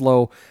relatively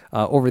slow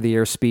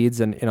over-the-air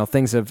speeds, and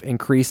things have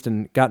increased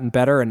and gotten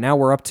better, and now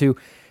we're up to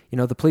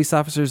the police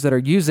officers that are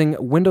using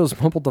Windows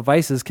mobile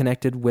devices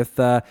connected with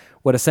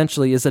what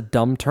essentially is a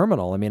dumb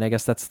terminal. I mean, I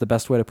guess that's the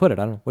best way to put it.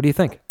 I don't know. What do you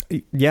think?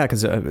 Yeah,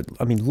 because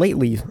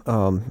lately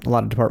a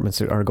lot of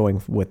departments are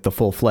going with the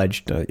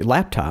full-fledged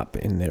laptop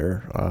in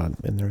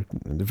their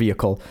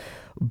vehicle.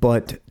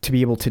 But to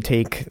be able to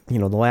take the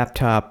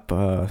laptop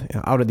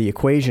out of the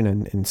equation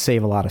and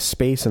save a lot of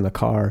space in the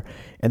car,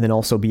 and then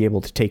also be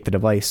able to take the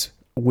device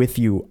with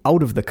you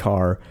out of the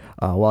car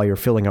while you're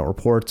filling out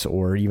reports,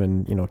 or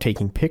even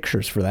taking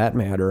pictures for that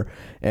matter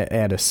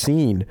at a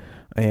scene,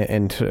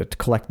 and to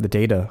collect the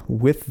data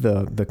with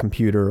the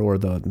computer or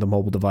the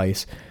mobile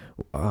device,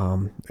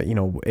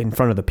 in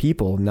front of the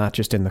people, not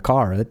just in the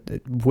car,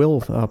 it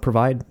will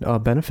provide a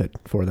benefit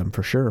for them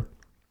for sure.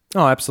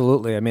 Oh,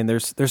 absolutely. I mean,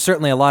 there's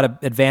certainly a lot of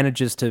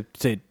advantages to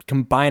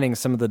combining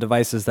some of the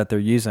devices that they're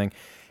using.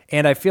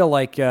 And I feel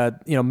like,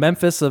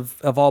 Memphis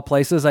of all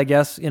places, I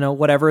guess,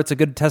 whatever. It's a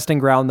good testing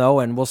ground,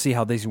 though, and we'll see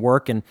how these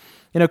work. And,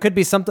 it could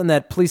be something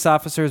that police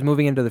officers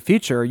moving into the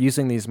future are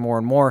using these more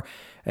and more.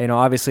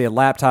 Obviously a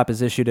laptop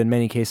is issued in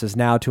many cases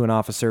now to an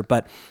officer,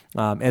 but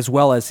as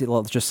well as,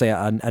 let's just say,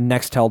 a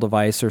Nextel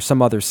device or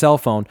some other cell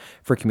phone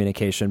for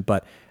communication.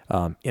 But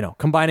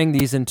combining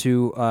these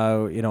into,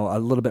 a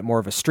little bit more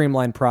of a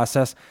streamlined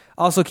process.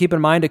 Also keep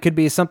in mind, it could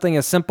be something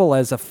as simple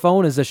as a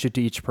phone is issued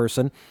to each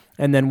person.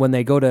 And then when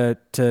they go to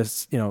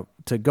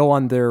go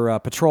on their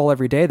patrol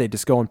every day, they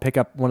just go and pick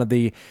up one of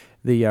the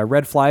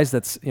Red Flies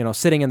that's,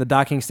 sitting in the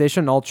docking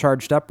station, all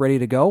charged up, ready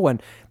to go.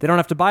 And they don't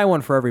have to buy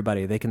one for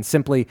everybody. They can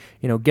simply,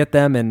 get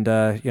them and,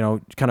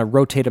 kind of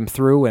rotate them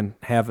through and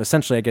have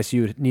essentially, I guess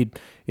you need,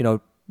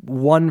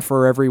 one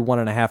for every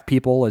 1.5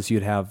 people, as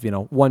you'd have,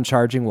 one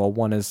charging while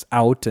one is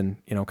out, and,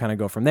 kind of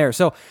go from there.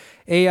 So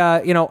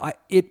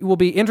it will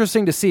be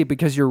interesting to see,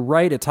 because you're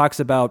right. It talks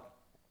about,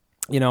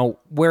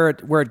 where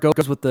it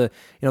goes with the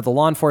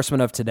law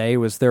enforcement of today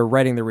was they're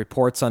writing the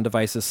reports on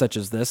devices such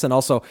as this, and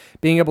also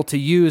being able to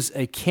use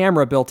a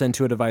camera built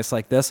into a device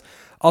like this.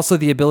 Also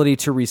the ability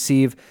to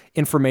receive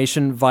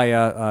information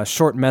via a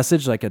short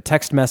message, like a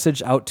text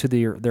message, out to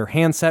their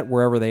handset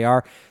wherever they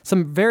are.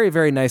 Some very,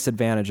 very nice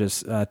advantages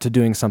to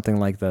doing something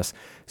like this.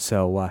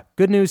 So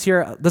good news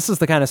here. This is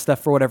the kind of stuff,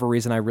 for whatever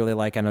reason, I really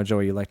like. I know,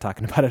 Joey, you like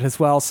talking about it as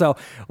well. So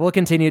we'll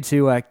continue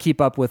to keep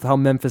up with how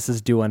Memphis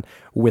is doing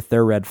with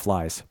their Red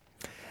Flies.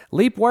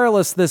 Leap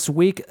Wireless this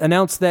week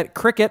announced that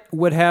Cricket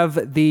would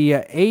have the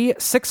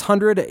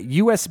A600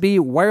 USB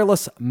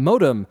wireless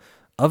modem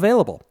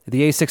available.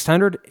 The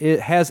A600,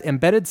 it has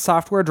embedded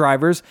software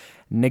drivers,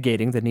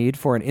 negating the need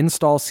for an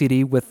install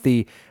CD with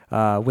the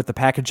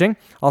packaging.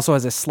 Also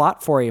has a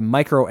slot for a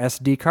micro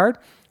SD card.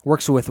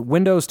 Works with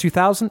Windows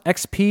 2000,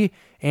 XP,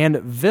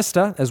 and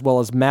Vista, as well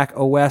as Mac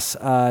OS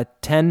 10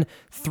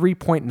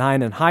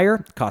 3.9 and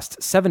higher. Costs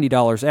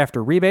 $70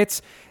 after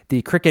rebates.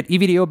 The Cricket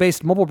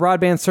eVideo-based mobile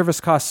broadband service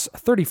costs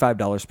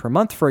 $35 per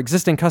month for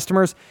existing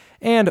customers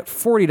and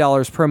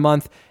 $40 per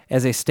month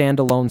as a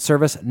standalone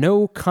service.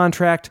 No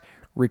contract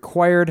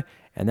required,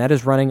 and that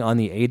is running on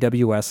the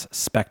AWS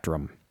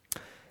Spectrum.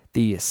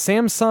 The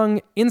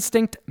Samsung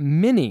Instinct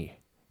Mini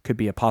could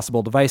be a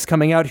possible device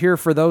coming out here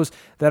for those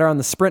that are on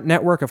the Sprint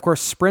network. Of course,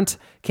 Sprint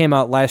came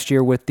out last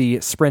year with the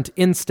Sprint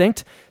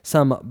Instinct.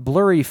 Some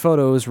blurry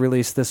photos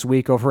released this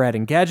week over at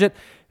Engadget,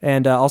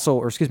 and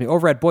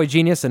over at Boy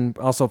Genius, and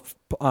also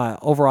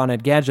over on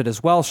Engadget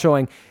as well,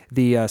 showing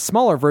the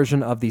smaller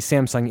version of the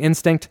Samsung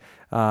Instinct,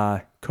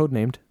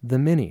 codenamed the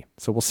Mini.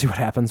 So we'll see what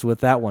happens with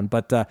that one.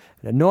 But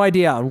no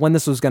idea on when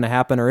this was going to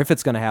happen or if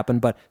it's going to happen,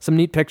 but some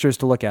neat pictures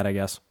to look at, I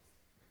guess.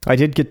 I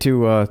did get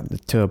to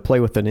play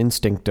with an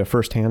Instinct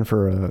firsthand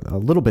for a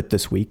little bit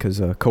this week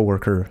because a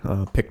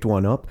coworker picked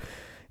one up,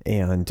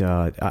 and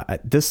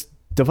this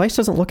device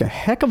doesn't look a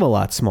heck of a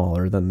lot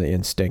smaller than the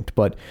Instinct,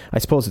 but I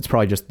suppose it's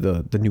probably just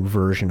the new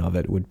version of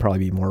it would probably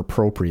be more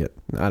appropriate.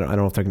 I don't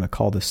know if they're going to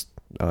call this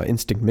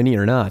Instinct Mini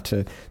or not.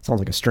 It sounds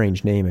like a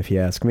strange name if you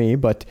ask me,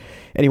 but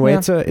anyway,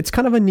 yeah. It's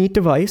kind of a neat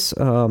device.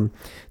 The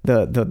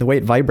way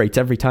it vibrates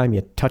every time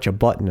you touch a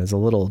button is a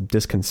little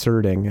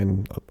disconcerting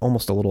and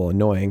almost a little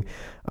annoying.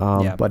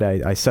 But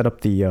I set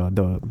up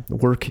the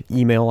work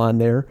email on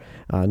there.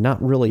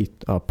 Not really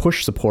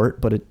push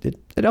support, but it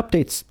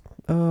updates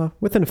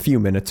within a few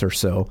minutes or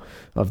so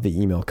of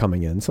the email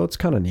coming in, so it's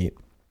kind of neat.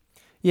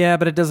 Yeah,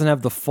 but it doesn't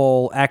have the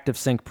full active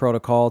sync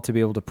protocol to be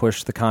able to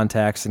push the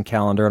contacts and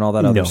calendar and all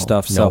that other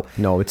stuff.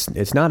 No,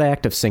 it's not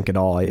active sync at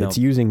all. It's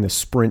using the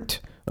Sprint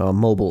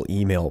mobile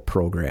email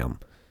program.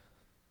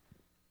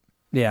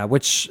 Yeah,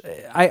 which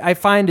I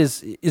find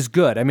is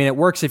good. I mean, it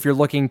works if you're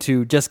looking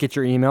to just get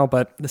your email,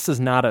 but this is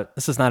not an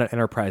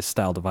enterprise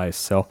style device.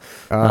 So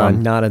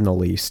not in the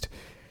least.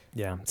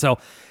 Yeah. So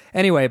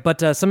anyway,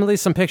 but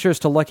some pictures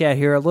to look at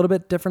here. A little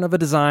bit different of a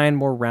design,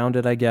 more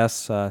rounded, I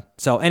guess.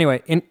 So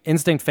anyway,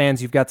 Instinct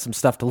fans, you've got some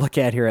stuff to look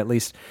at here at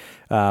least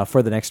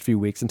for the next few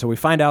weeks until we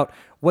find out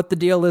what the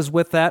deal is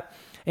with that.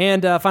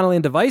 And finally,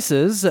 in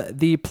devices,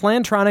 the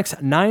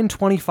Plantronics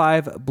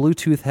 925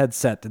 Bluetooth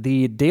headset.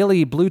 The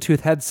daily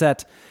Bluetooth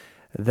headset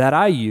that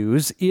I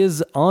use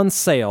is on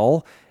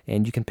sale,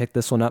 and you can pick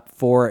this one up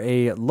for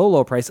a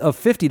low price of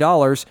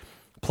 $50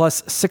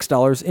 plus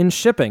 $6 in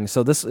shipping.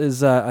 So this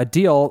is a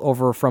deal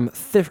over from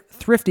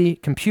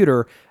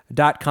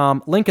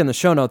thriftycomputer.com. Link in the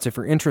show notes if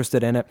you're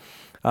interested in it.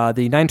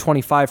 The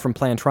 925 from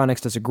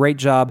Plantronics does a great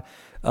job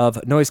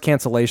of noise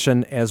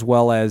cancellation, as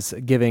well as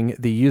giving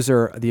the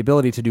user the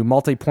ability to do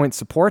multi-point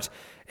support,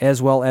 as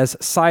well as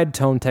side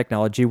tone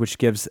technology, which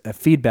gives a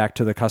feedback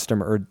to the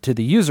customer or to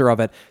the user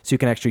of it, so you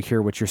can actually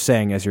hear what you're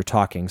saying as you're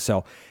talking.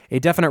 So a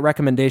definite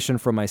recommendation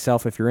from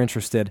myself if you're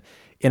interested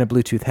in a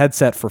Bluetooth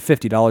headset for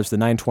 $50. The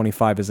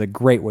 925 is a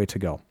great way to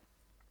go.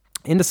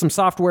 Into some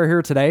software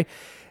here today.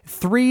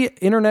 3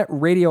 internet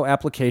radio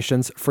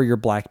applications for your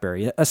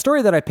BlackBerry. A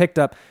story that I picked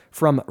up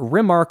from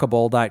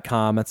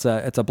Remarkable.com. It's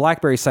a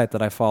BlackBerry site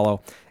that I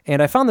follow,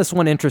 and I found this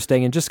one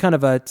interesting and just kind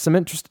of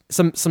some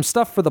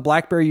stuff for the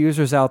BlackBerry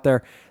users out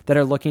there that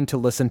are looking to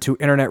listen to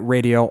internet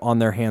radio on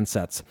their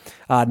handsets.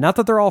 Not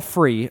that they're all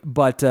free,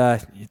 but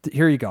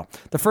here you go.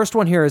 The first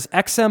one here is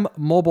XM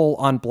Mobile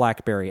on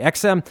BlackBerry.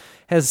 XM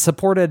has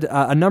supported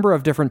a number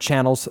of different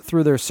channels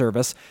through their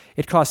service.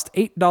 It costs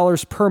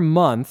 $8 per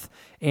month,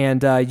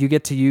 and you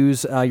get to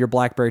use your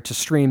BlackBerry to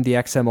stream the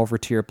XM over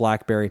to your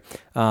BlackBerry.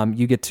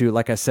 You get to,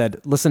 like I said,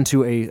 listen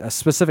to a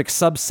specific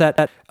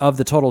subset of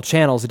the total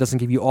channels. It doesn't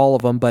give you all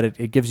of them, but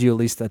it gives you at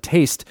least a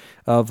taste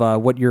of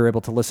what you're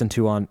able to listen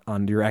to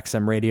on your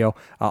XM radio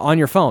on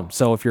your phone.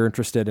 So if you're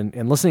interested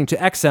in listening to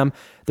XM,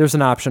 there's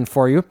an option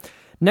for you.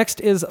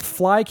 Next is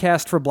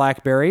Flycast for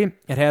BlackBerry.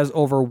 It has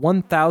over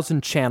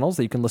 1,000 channels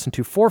that you can listen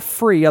to for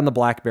free on the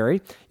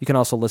BlackBerry. You can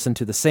also listen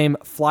to the same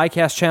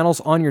Flycast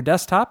channels on your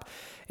desktop.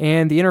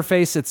 And the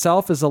interface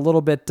itself is a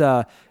little bit,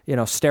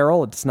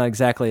 sterile. It's not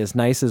exactly as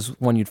nice as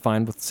one you'd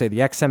find with, say, the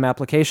XM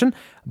application,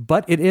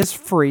 but it is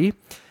free.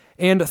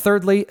 And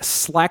thirdly,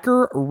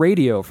 Slacker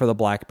Radio for the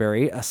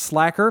BlackBerry.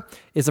 Slacker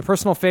is a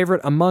personal favorite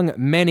among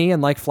many,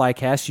 and like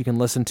Flycast, you can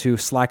listen to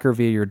Slacker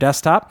via your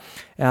desktop,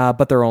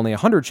 but there are only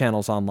 100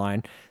 channels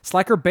online.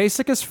 Slacker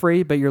Basic is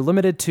free, but you're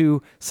limited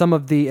to some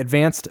of the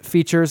advanced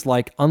features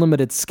like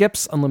unlimited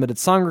skips, unlimited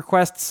song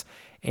requests,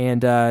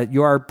 and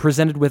you are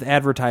presented with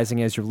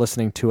advertising as you're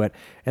listening to it.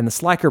 And the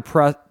Slacker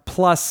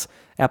Plus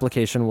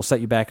application will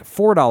set you back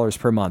 $4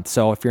 per month.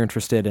 So if you're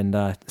interested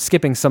in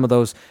skipping some of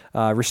those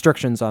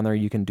restrictions on there,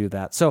 you can do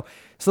that. So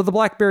the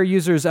BlackBerry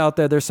users out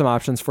there, there's some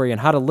options for you on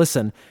how to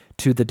listen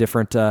to the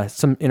different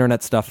some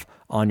internet stuff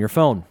on your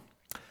phone.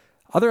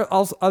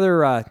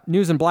 Other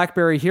news in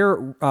BlackBerry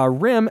here,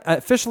 RIM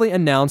officially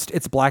announced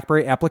its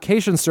BlackBerry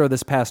application store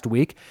this past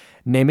week,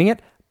 naming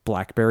it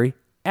BlackBerry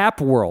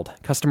App World.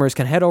 Customers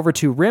can head over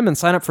to RIM and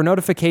sign up for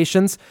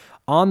notifications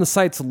on the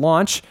site's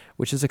launch,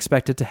 which is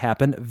expected to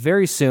happen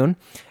very soon.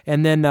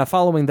 And then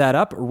following that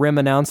up, RIM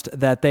announced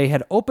that they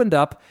had opened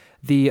up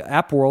the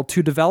App World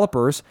to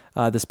developers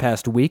this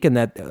past week, and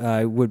that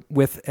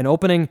with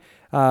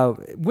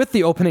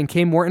the opening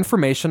came more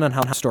information on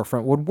how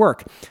Storefront would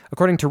work.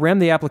 According to RIM,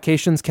 the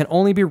applications can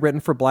only be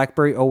written for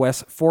BlackBerry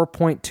OS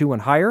 4.2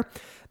 and higher.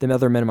 The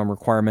other minimum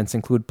requirements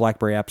include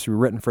BlackBerry apps to be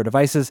written for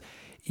devices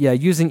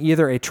using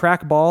either a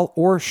trackball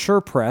or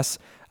SurePress,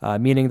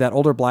 meaning that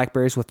older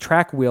BlackBerries with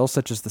track wheels,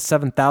 such as the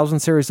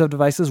 7000 series of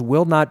devices,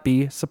 will not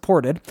be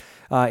supported.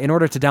 In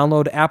order to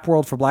download App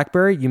World for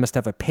BlackBerry, you must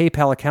have a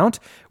PayPal account,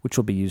 which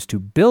will be used to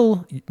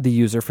bill the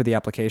user for the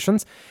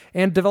applications.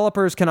 And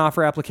developers can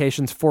offer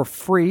applications for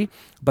free,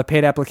 but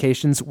paid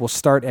applications will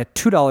start at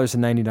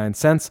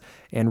 $2.99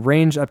 and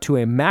range up to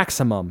a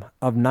maximum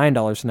of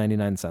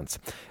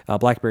 $9.99.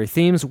 BlackBerry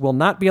themes will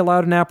not be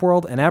allowed in App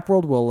World, and App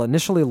World will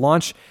initially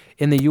launch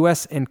in the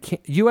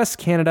US,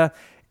 Canada,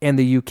 and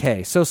the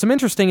UK. So some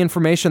interesting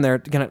information there,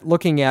 kind of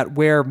looking at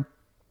where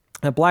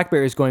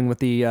BlackBerry is going with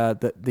the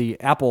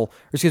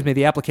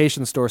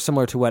application store,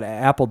 similar to what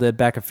Apple did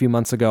back a few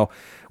months ago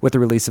with the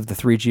release of the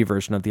 3G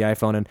version of the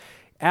iPhone. And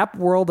App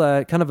World,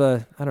 kind of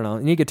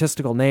an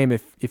egotistical name,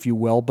 if you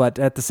will, but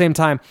at the same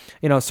time,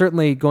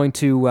 certainly going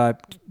to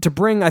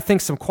bring, I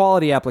think, some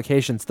quality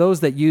applications.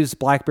 Those that use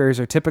BlackBerries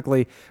have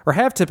typically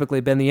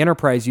been the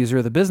enterprise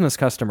user, the business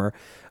customer,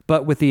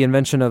 but with the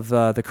invention of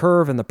the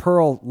Curve and the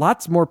Pearl,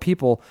 lots more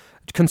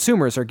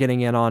consumers are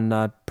getting in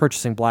on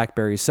purchasing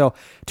BlackBerries. So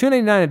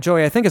 $299 at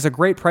Joey, I think, is a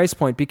great price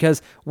point,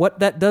 because what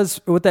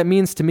that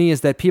means to me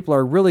is that people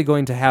are really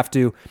going to have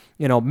to,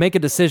 make a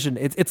decision.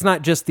 It's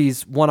not just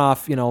these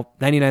one-off,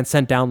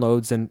 99-cent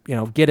downloads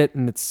and, get it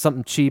and it's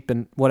something cheap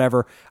and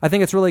whatever. I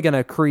think it's really going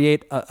to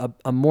create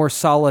a more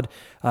solid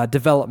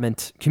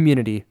development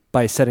community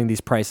by setting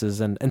these prices.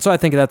 And so I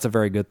think that's a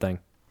very good thing.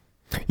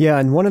 Yeah,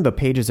 and one of the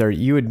pages there,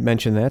 you had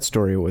mentioned that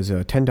story, it was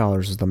 $10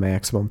 is the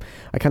maximum.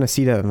 I kind of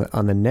see that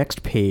on the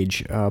next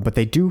page, but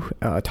they do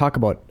talk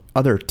about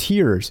other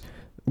tiers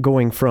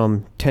going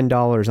from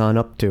 $10 on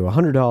up to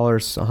 $100,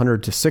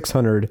 $100 to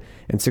 $600,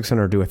 and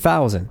 $600 to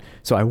 $1,000.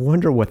 So I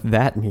wonder what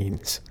that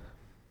means.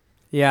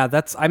 Yeah,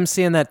 I'm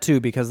seeing that too,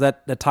 because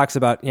that talks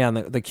about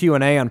the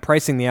Q&A on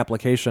pricing the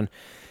application.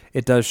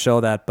 It does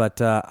show that,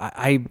 but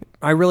I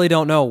really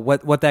don't know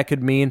what that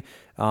could mean.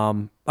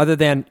 Other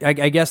than,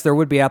 I guess there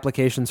would be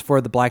applications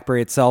for the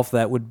BlackBerry itself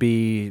that would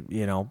be,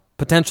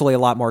 potentially a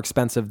lot more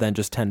expensive than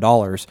just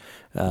 $10.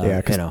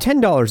 Because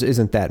 $10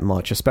 isn't that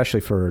much, especially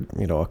for,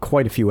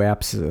 quite a few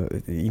apps,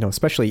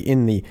 especially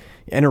in the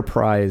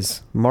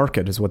enterprise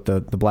market is what the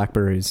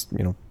BlackBerry is,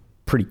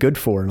 pretty good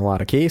for in a lot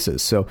of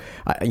cases. So,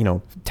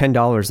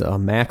 $10 a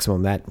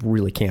maximum, that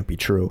really can't be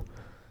true.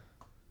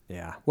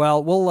 Yeah.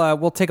 Well,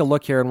 we'll take a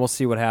look here and we'll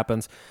see what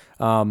happens.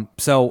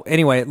 So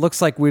anyway, it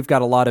looks like we've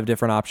got a lot of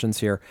different options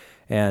here.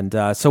 And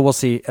so we'll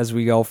see as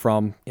we go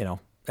from,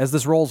 as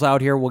this rolls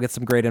out here, we'll get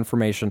some great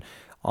information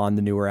on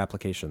the newer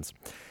applications.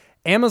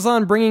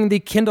 Amazon bringing the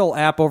Kindle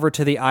app over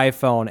to the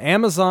iPhone.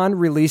 Amazon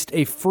released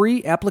a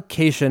free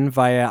application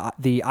via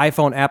the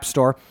iPhone App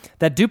Store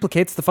that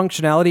duplicates the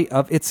functionality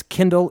of its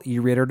Kindle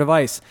e-reader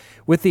device.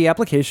 With the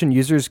application,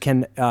 users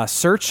can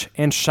search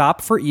and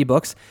shop for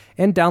ebooks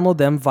and download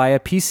them via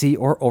PC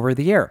or over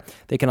the air.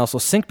 They can also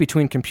sync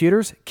between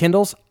computers,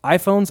 Kindles,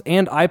 iPhones,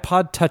 and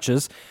iPod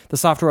Touches. The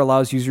software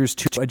allows users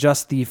to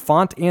adjust the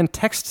font and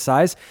text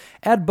size,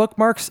 add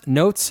bookmarks,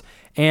 notes,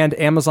 and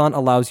Amazon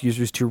allows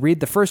users to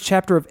read the first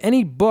chapter of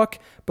any book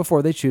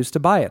before they choose to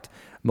buy it.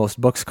 Most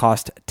books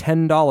cost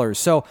 $10.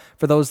 So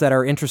for those that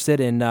are interested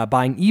in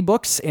buying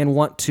ebooks and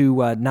want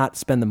to not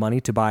spend the money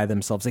to buy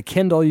themselves a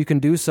Kindle, you can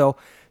do so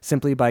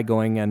simply by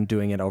going and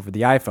doing it over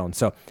the iPhone.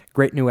 So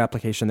great new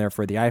application there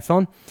for the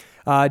iPhone.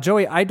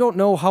 Joey, I don't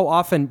know how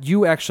often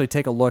you actually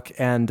take a look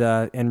and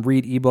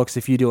read ebooks,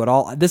 if you do at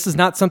all. This is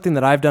not something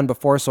that I've done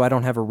before, so I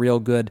don't have a real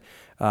good,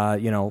 a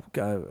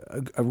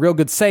real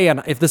good say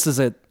on if this is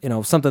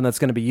something that's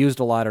going to be used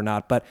a lot or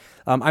not. But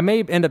I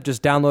may end up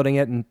just downloading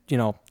it and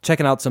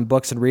checking out some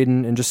books and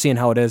reading and just seeing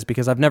how it is,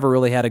 because I've never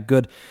really had a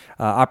good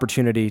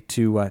opportunity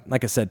to,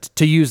 like I said,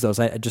 to use those.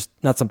 I just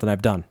not something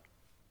I've done.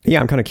 Yeah,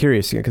 I'm kind of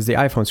curious because the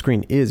iPhone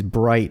screen is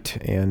bright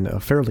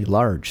and fairly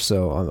large,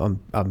 so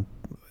I'm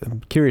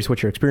curious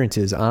what your experience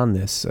is on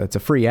this. It's a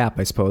free app,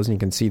 I suppose, and you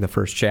can see the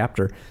first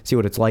chapter, see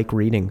what it's like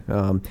reading.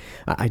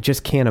 I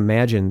just can't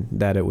imagine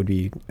that it would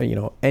be,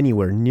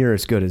 anywhere near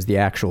as good as the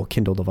actual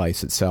Kindle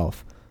device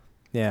itself.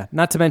 Yeah,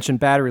 not to mention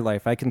battery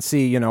life. I can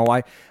see,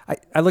 I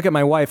look at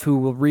my wife who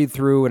will read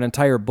through an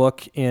entire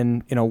book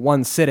in,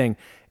 one sitting,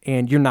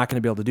 and you're not going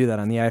to be able to do that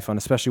on the iPhone,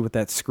 especially with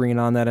that screen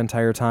on that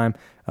entire time.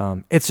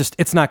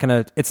 It's not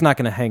going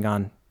to hang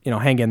on.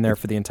 Hang in there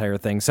for the entire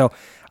thing. So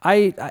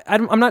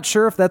I'm not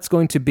sure if that's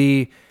going to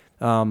be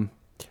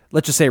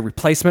let's just say a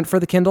replacement for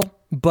the Kindle,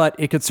 but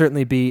it could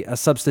certainly be a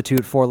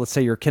substitute for, let's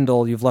say, your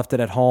Kindle, you've left it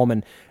at home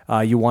and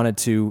you wanted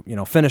to,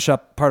 finish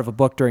up part of a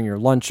book during your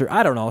lunch, or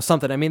I don't know,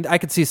 something. I mean, I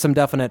could see some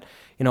definite,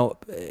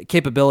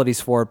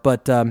 capabilities for it,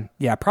 but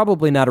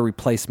probably not a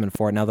replacement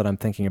for it now that I'm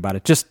thinking about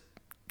it. Just,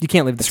 you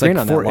can't leave the screen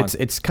on that long.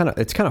 It's kind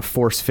of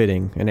force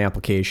fitting an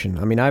application.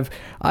 I mean,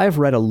 I've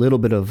read a little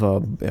bit of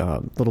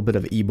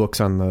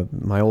ebooks on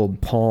my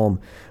old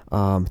Palm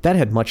that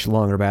had much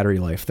longer battery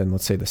life than,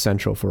 let's say, the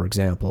Central, for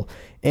example.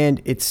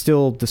 And it's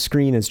still, the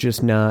screen is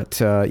just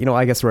not,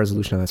 I guess the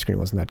resolution on that screen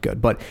wasn't that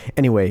good. But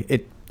anyway,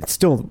 it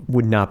still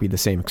would not be the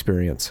same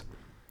experience.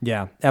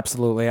 Yeah,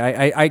 absolutely.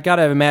 I got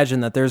to imagine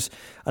that there's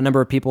a number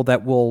of people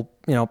that will,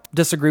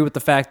 disagree with the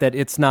fact that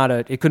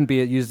it couldn't be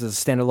used as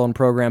a standalone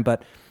program.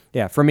 But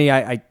yeah, for me,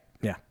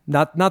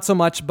 not so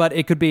much, but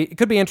it could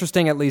be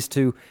interesting at least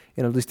to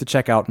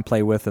check out and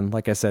play with. And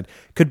like I said,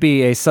 could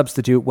be a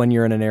substitute when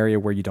you're in an area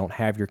where you don't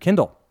have your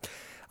Kindle.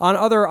 On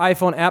other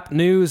iPhone app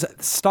news,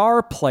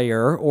 Star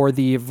Player, or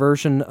the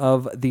version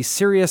of the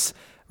Sirius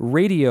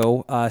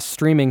radio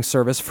streaming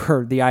service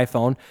for the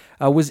iPhone,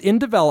 was in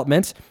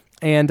development,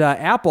 and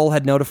Apple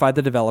had notified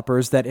the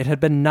developers that it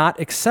had been not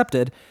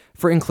accepted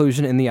for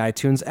inclusion in the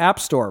iTunes App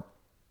Store.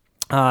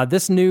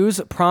 This news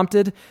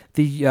prompted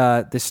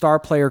the Star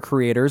Player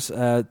creators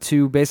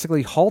to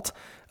basically halt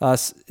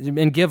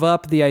and give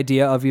up the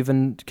idea of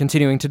even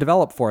continuing to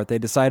develop for it. They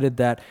decided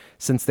that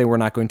since they were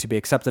not going to be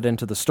accepted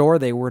into the store,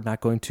 they were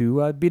not going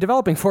to be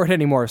developing for it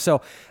anymore.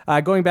 So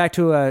going back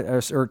to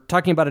or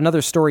talking about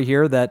another story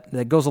here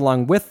that goes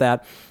along with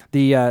that,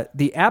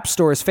 the App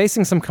Store is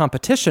facing some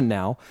competition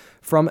now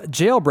from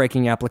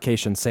jailbreaking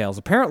application sales.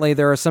 Apparently,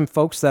 there are some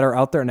folks that are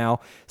out there now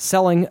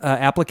selling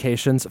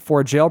applications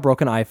for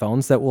jailbroken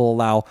iPhones that will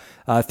allow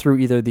through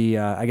either the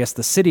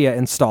Cydia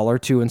installer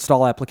to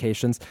install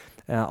applications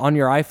on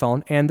your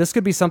iPhone. And this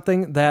could be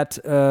something that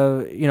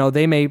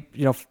they may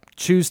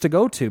choose to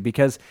go to,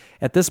 because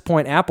at this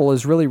point, Apple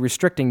is really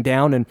restricting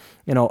down and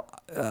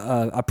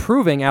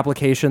approving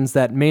applications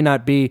that may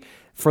not be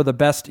for the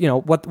best,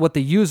 what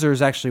the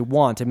users actually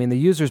want. I mean, the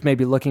users may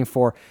be looking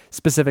for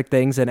specific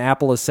things, and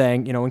Apple is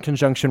saying, in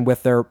conjunction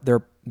with their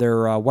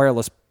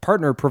wireless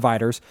partner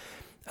providers,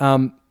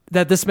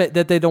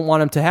 that they don't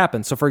want them to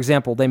happen. So, for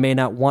example, they may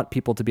not want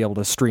people to be able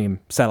to stream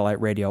satellite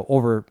radio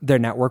over their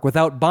network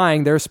without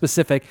buying their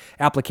specific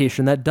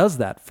application that does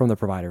that from the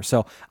provider.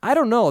 So, I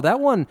don't know.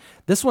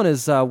 This one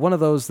is one of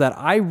those that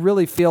I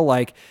really feel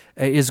like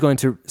is going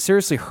to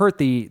seriously hurt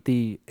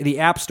the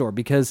App Store,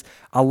 because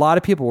a lot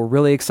of people were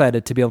really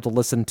excited to be able to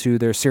listen to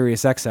their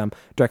Sirius XM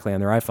directly on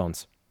their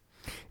iPhones.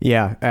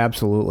 Yeah,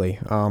 absolutely.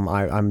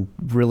 I'm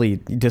really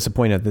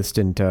disappointed this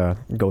didn't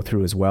go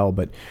through as well.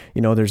 But,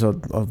 there's a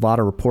lot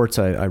of reports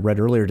I read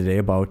earlier today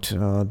about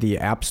the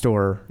App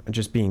Store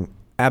just being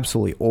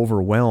absolutely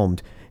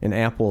overwhelmed, and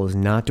Apple is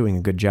not doing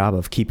a good job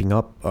of keeping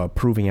up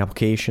approving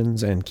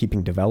applications and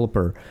keeping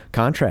developer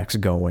contracts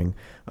going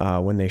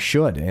when they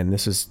should. And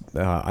this is,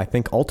 I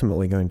think,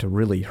 ultimately going to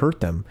really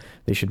hurt them.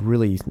 They should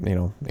really,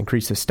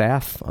 increase the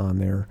staff on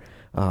their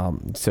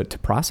to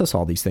process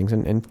all these things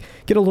and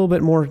get a little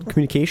bit more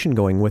communication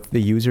going with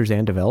the users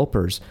and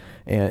developers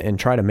and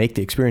try to make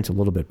the experience a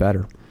little bit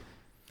better.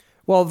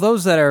 Well,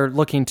 those that are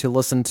looking to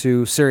listen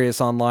to Sirius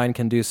online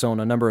can do so in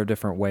a number of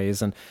different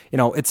ways. And,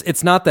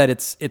 it's not that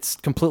it's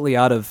completely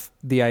out of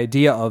the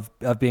idea of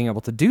being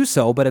able to do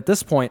so, but at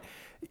this point,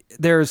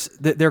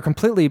 they're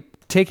completely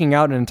taking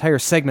out an entire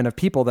segment of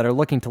people that are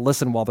looking to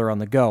listen while they're on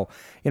the go.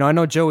 I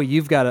know, Joey,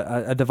 you've got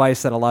a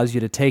device that allows you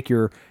to take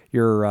your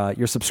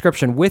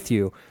subscription with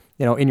you,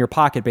 in your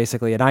pocket,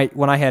 basically. And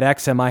when I had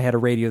XM, I had a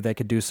radio that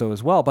could do so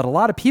as well. But a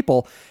lot of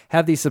people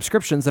have these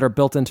subscriptions that are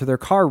built into their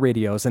car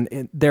radios,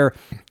 and they're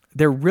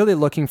really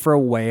looking for a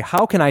way,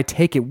 how can I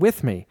take it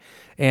with me?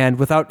 And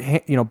without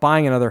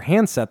buying another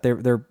handset,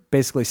 they're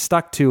basically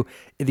stuck to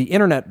the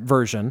internet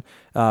version,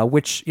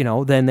 which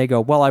then they go,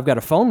 well, I've got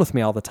a phone with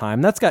me all the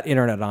time that's got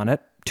internet on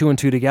it. 2 and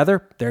 2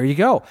 together, there you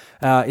go.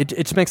 It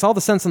just makes all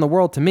the sense in the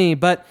world to me.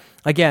 But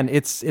again,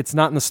 it's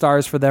not in the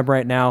stars for them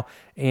right now,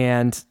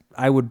 and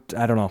I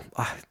don't know.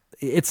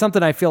 It's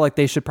something I feel like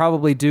they should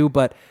probably do,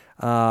 but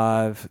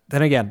then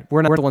again,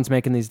 we're not the ones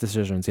making these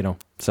decisions,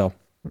 So.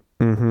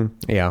 Mm-hmm.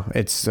 Yeah,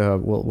 it's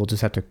we'll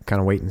just have to kind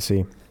of wait and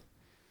see.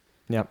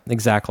 Yeah,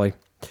 exactly.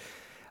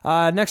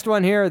 Next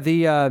one here,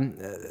 the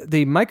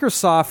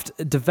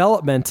Microsoft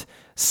development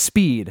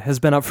speed has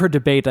been up for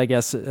debate, I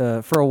guess,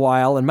 for a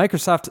while. And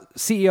Microsoft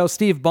CEO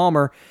Steve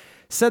Ballmer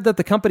said that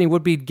the company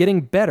would be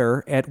getting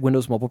better at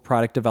Windows Mobile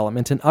product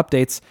development and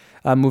updates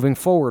moving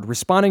forward.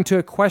 Responding to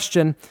a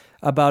question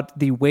about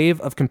the wave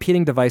of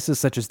competing devices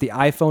such as the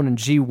iPhone and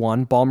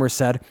G1, Ballmer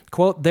said,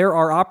 quote, "There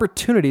are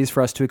opportunities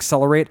for us to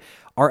accelerate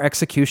our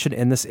execution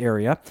in this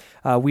area.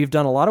 We've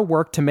done a lot of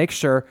work to make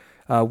sure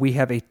we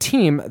have a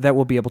team that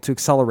will be able to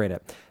accelerate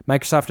it."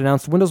 Microsoft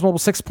announced Windows Mobile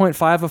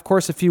 6.5, of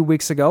course, a few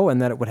weeks ago,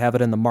 and that it would have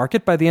it in the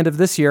market by the end of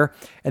this year.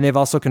 And they've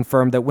also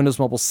confirmed that Windows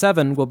Mobile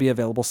 7 will be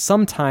available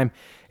sometime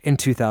in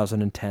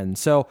 2010.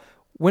 So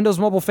Windows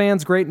Mobile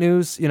fans, great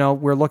news.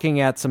 We're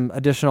looking at some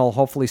additional,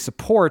 hopefully,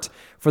 support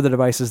for the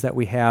devices that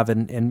we have,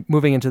 and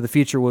moving into the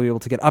future, we'll be able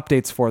to get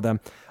updates for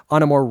them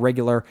on a more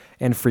regular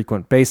and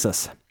frequent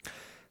basis.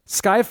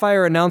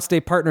 Skyfire announced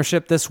a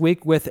partnership this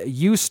week with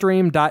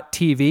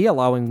Ustream.tv,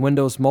 allowing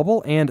Windows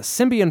Mobile and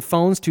Symbian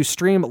phones to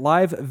stream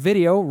live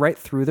video right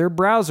through their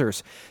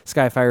browsers.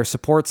 Skyfire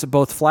supports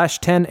both Flash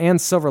 10 and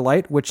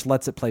Silverlight, which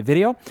lets it play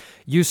video.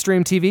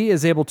 Ustream TV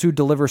is able to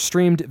deliver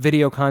streamed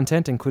video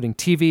content, including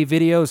TV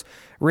videos,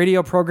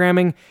 radio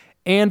programming,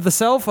 and the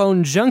Cell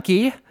Phone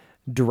Junkie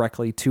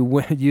directly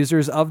to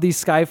users of the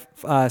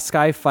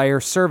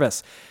Skyfire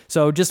service.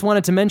 So just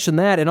wanted to mention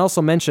that, and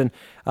also mention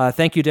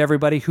thank you to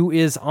everybody who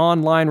is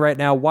online right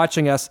now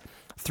watching us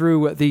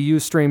through the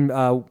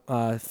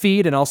Ustream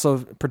feed, and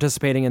also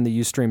participating in the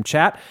Ustream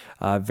chat.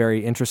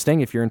 Very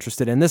interesting. If you're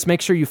interested in this,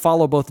 make sure you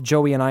follow both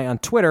Joey and I on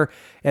Twitter,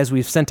 as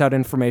we've sent out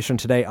information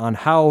today on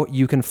how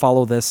you can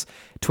follow this.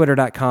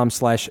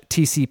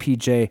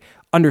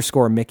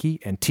 Twitter.com/TCPJ_Mickey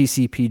and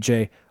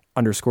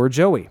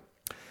TCPJ_Joey.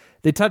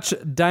 The Touch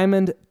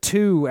Diamond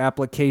 2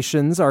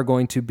 applications are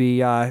going to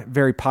be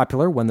very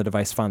popular when the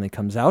device finally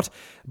comes out.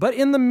 But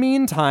in the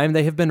meantime,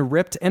 they have been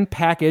ripped and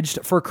packaged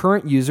for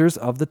current users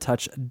of the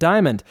Touch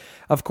Diamond.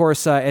 Of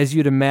course, as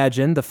you'd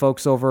imagine, the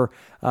folks over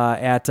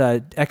at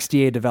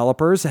XDA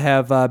developers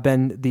have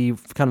been the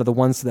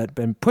ones that have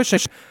been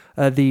pushing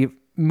the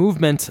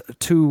movement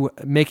to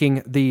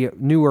making the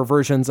newer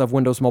versions of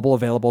Windows Mobile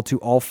available to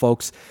all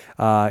folks,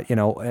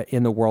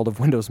 in the world of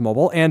Windows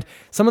Mobile. And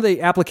some of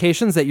the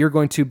applications that you're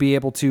going to be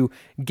able to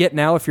get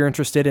now, if you're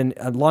interested in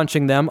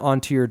launching them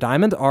onto your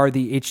Diamond, are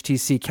the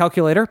HTC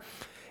Calculator,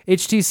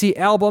 HTC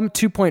Album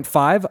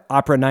 2.5,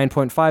 Opera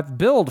 9.5,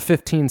 Build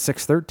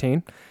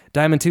 15613,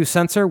 Diamond 2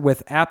 Sensor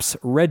with Apps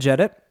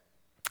Regedit,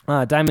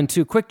 Diamond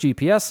 2 Quick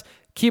GPS,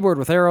 Keyboard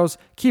with arrows,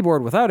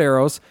 Keyboard without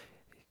arrows,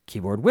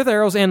 Keyboard with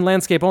arrows, and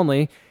landscape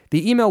only,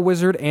 the email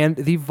wizard, and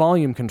the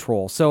volume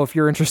control. So if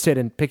you're interested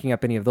in picking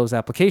up any of those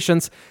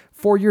applications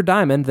for your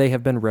Diamond, they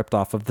have been ripped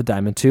off of the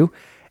Diamond 2,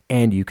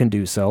 and you can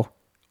do so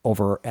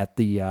over at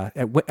the,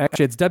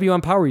 actually it's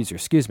WM Power User,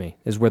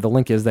 is where the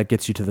link is that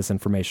gets you to this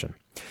information.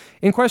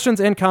 In questions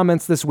and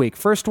comments this week,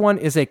 first one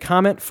is a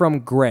comment from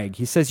Greg.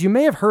 He says, "You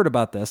may have heard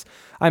about this.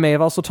 I may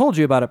have also told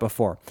you about it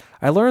before.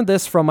 I learned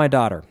this from my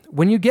daughter.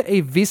 When you get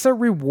a Visa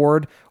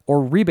reward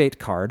or rebate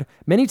card,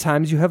 many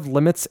times you have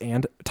limits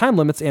and time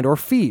limits and or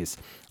fees.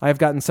 I have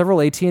gotten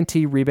several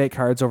AT&T rebate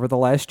cards over the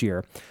last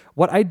year.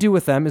 What I do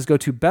with them is go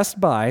to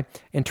Best Buy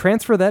and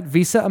transfer that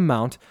Visa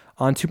amount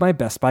onto my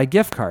Best Buy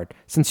gift card,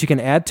 since you can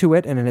add to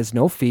it and it has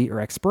no fee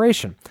or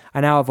expiration. I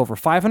now have over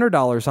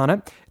 $500 on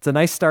it. It's a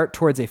nice start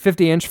towards a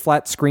 50-inch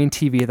flat screen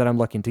TV that I'm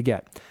looking to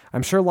get.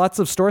 I'm sure lots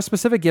of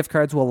store-specific gift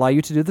cards will allow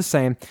you to do the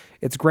same.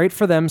 It's great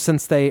for them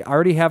since they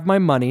already have my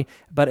money,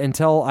 but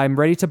until I'm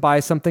ready to buy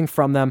something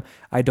from them,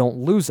 I don't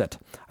lose it.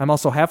 I'm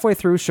also halfway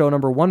through show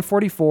number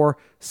 144.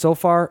 So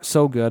far,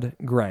 so good,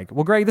 Greg."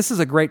 Well, Greg, this is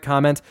a great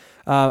comment.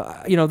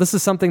 This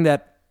is something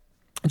that,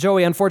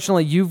 Joey,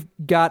 unfortunately, you've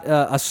got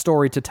a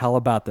story to tell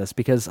about this,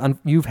 because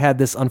you've had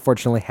this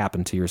unfortunately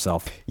happen to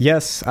yourself.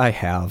 Yes, I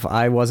have.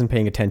 I wasn't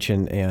paying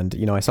attention, and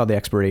I saw the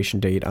expiration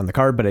date on the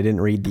card, but I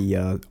didn't read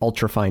the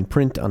ultra-fine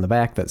print on the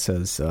back that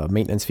says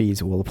maintenance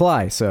fees will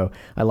apply. So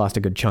I lost a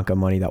good chunk of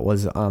money that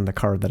was on the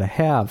card that I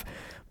have.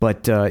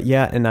 But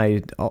and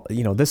I,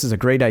 this is a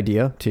great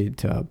idea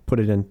to put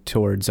it in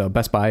towards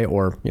Best Buy,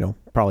 or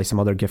probably some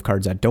other gift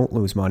cards that don't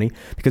lose money,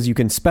 because you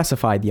can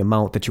specify the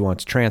amount that you want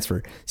to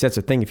transfer. So that's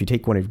the thing. If you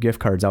take one of your gift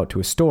cards out to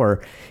a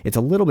store, it's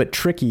a little bit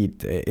tricky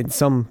in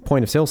some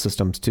point of sale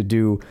systems to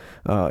do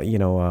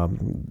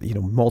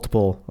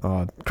multiple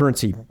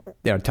currency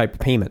type of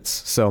payments.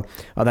 So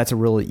that's a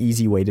really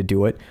easy way to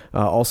do it.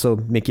 Also,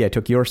 Mickey, I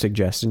took your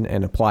suggestion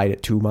and applied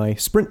it to my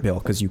Sprint bill,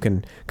 because you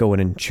can go in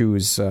and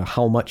choose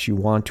how much you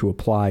want to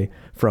apply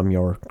from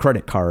your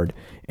credit card.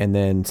 And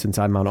then since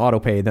I'm on auto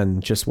pay, then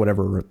just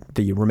whatever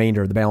the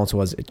remainder of the balance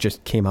was, it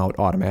just came out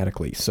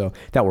automatically. So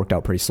that worked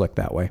out pretty slick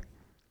that way.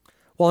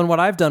 Well, and what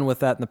I've done with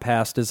that in the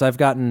past is I've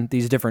gotten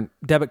these different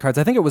debit cards.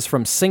 I think it was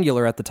from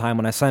Singular at the time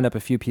when I signed up a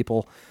few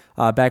people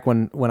back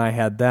when I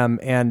had them.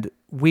 And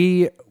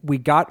we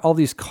got all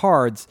these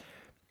cards,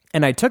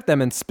 and I took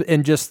them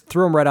and just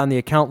threw them right on the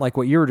account like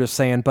what you were just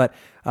saying. But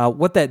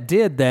what that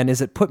did then is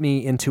it put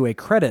me into a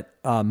credit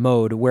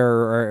mode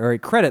or a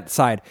credit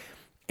side.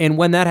 And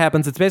when that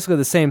happens, it's basically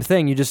the same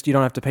thing. You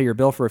don't have to pay your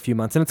bill for a few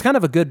months. And it's kind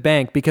of a good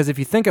bank, because if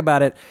you think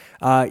about it,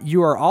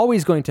 you are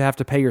always going to have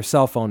to pay your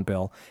cell phone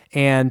bill.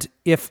 And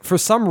if for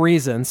some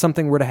reason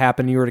something were to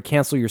happen, you were to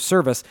cancel your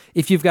service,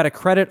 if you've got a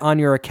credit on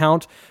your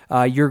account,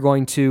 you're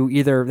going to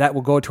either that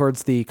will go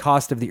towards the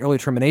cost of the early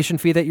termination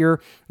fee that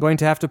you're going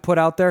to have to put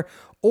out there,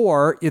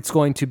 or it's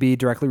going to be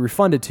directly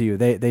refunded to you.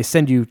 They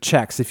send you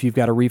checks if you've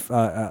got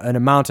an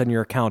amount on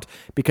your account,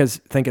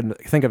 because think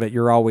of it,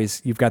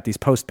 you've got these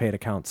postpaid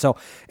accounts. So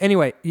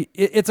anyway,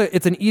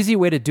 it's an easy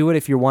way to do it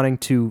if you're wanting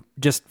to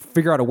just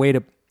figure out a way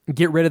to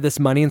get rid of this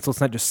money, and so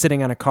it's not just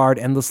sitting on a card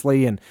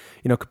endlessly and,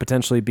 could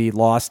potentially be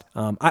lost.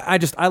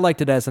 I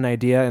liked it as an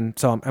idea, and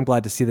so I'm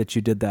glad to see that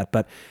you did that.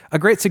 But a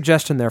great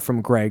suggestion there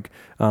from Greg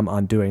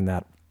on doing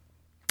that.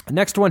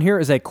 Next one here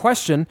is a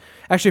question,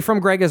 actually from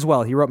Greg as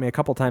well. He wrote me a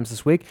couple times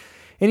this week.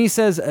 And he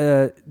says,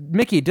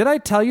 Mickey, did I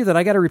tell you that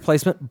I got a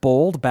replacement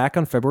Bold back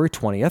on February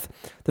 20th?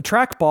 The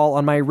trackball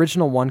on my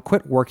original one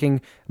quit working,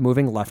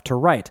 moving left to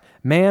right.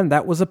 Man,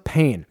 that was a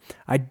pain.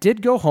 I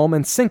did go home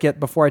and sync it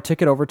before I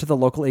took it over to the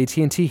local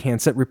AT&T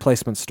handset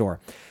replacement store.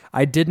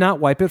 I did not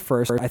wipe it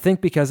first, I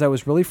think because I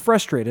was really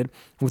frustrated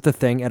with the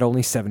thing at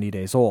only 70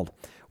 days old.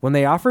 When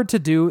they offered to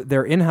do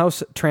their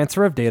in-house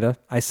transfer of data,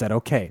 I said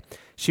okay.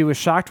 She was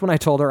shocked when I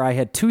told her I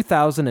had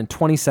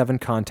 2,027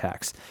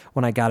 contacts.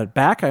 When I got it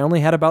back, I only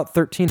had about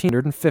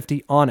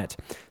 1,350 on it.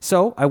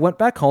 So I went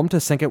back home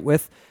to sync it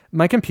with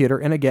my computer,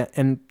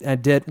 and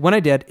when I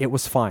did, it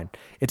was fine.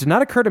 It did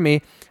not occur to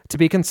me to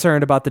be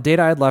concerned about the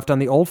data I had left on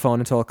the old phone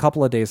until a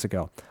couple of days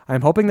ago.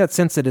 I'm hoping that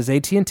since it is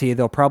AT&T,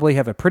 they'll probably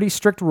have a pretty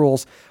strict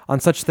rules on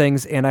such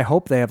things, and I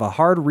hope they have a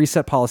hard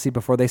reset policy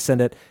before they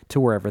send it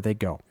to wherever they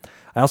go.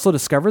 I also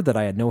discovered that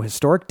I had no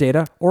historic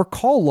data or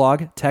call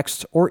log,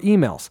 texts, or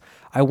emails.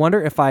 I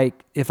wonder if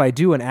I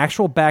do an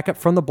actual backup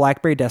from the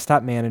BlackBerry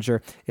Desktop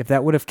Manager, if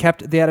that would have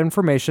kept that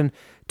information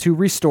to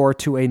restore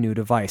to a new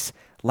device.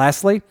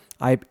 Lastly,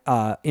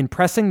 in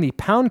pressing the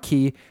pound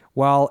key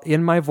while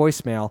in my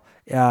voicemail,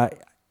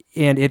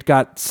 and it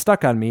got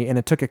stuck on me, and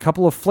it took a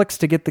couple of flicks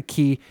to get the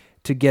key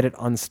to get it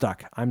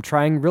unstuck. I'm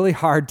trying really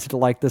hard to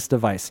like this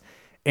device.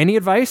 Any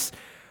advice?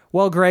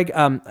 Well, Greg,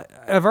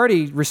 I've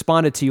already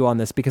responded to you on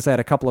this because I had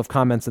a couple of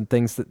comments and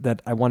things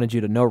that I wanted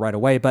you to know right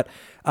away. But,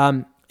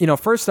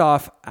 first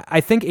off, I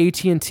think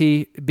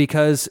AT&T,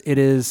 because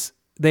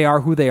they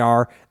are who they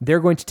are, they're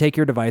going to take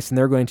your device and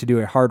they're going to do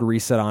a hard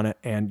reset on it,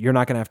 and you're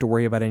not going to have to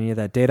worry about any of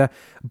that data.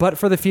 But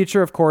for the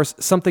future, of course,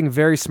 something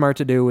very smart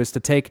to do is to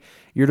take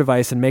your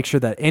device and make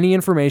sure that any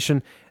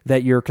information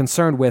that you're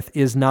concerned with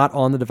is not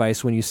on the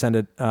device when you send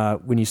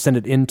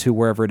it into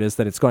wherever it is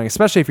that it's going,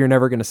 especially if you're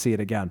never going to see it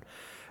again.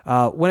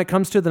 When it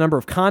comes to the number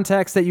of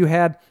contacts that you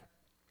had,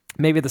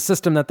 maybe the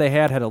system that they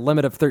had a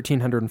limit of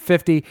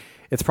 1,350.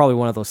 It's probably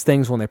one of those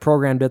things when they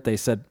programmed it, they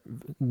said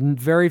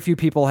very few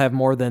people have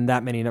more than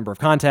that many number of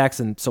contacts,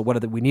 and so what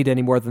do we need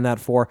any more than that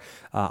for?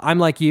 I'm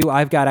like you,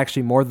 I've got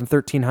actually more than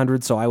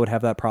 1,300, so I would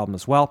have that problem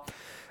as well.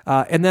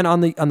 And then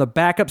on the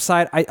backup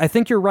side, I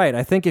think you're right.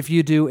 I think if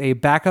you do a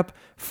backup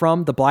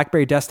from the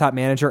BlackBerry Desktop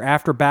Manager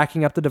after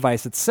backing up the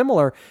device, it's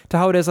similar to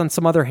how it is on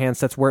some other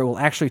handsets where it will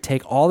actually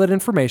take all that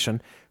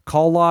information,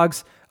 call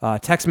logs,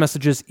 text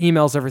messages,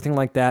 emails, everything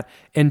like that,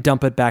 and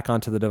dump it back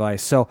onto the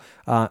device. So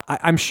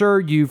I'm sure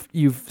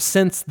you've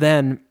since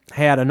then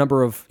had a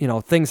number of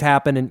things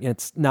happen, and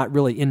it's not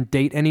really in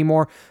date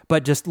anymore.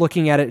 But just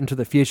looking at it into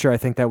the future, I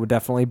think that would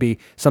definitely be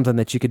something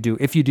that you could do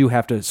if you do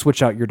have to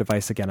switch out your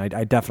device again.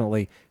 I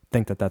definitely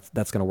think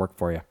that's going to work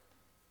for you.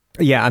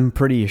 Yeah, I'm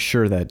pretty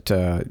sure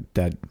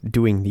that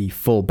doing the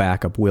full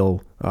backup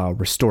will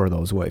restore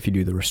those. If you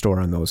do the restore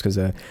on those, because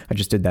I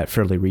just did that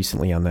fairly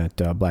recently on that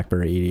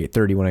BlackBerry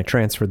 8830 when I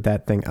transferred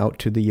that thing out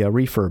to the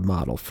refurb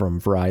model from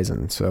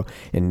Verizon. So,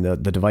 and the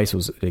device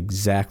was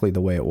exactly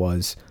the way it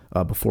was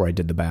before I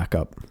did the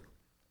backup.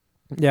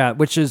 Yeah,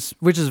 which is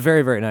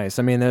very, very nice.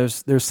 I mean,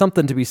 there's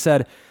something to be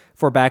said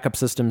for backup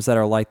systems that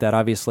are like that.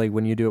 Obviously,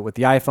 when you do it with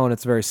the iPhone,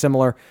 it's very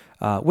similar.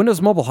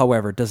 Windows Mobile,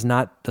 however, does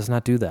not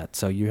do that.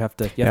 So you have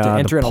to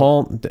enter it.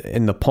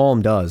 And the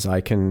Palm does.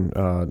 I can,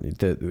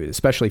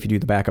 especially if you do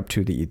the backup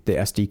to the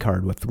SD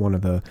card with one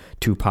of the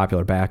two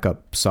popular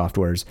backup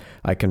softwares,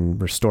 I can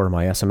restore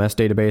my SMS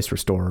database,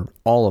 restore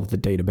all of the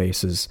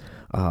databases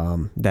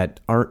that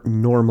aren't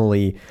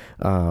normally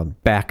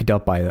backed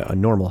up by a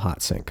normal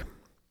hot sync.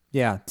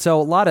 Yeah,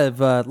 so a lot of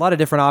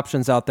different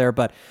options out there,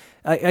 but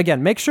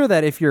again, make sure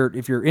that if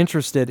you're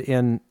interested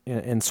in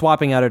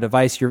swapping out a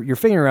device, you're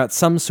figuring out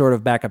some sort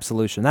of backup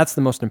solution. That's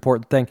the most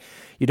important thing.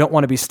 You don't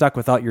want to be stuck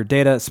without your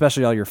data,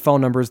 especially all your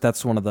phone numbers.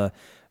 That's one of the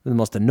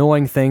most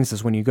annoying things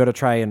is when you go to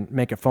try and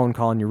make a phone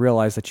call and you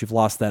realize that you've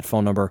lost that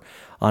phone number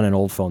on an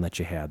old phone that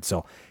you had.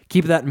 So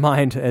keep that in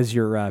mind as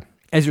you're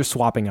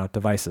swapping out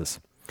devices.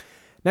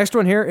 Next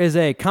one here is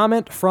a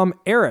comment from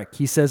Eric.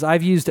 He says,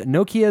 I've used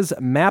Nokia's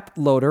map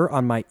loader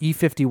on my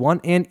E51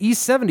 and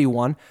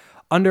E71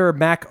 under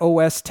Mac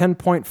OS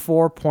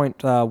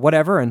 10.4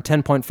 whatever and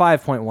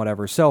 10.5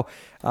 whatever. So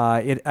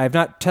I've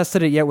not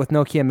tested it yet with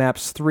Nokia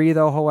Maps 3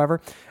 though, however.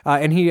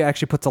 And he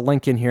actually puts a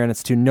link in here, and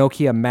it's to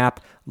Nokia Map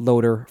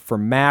Loader for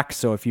Mac.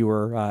 So if you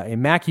were a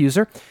Mac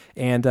user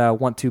and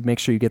want to make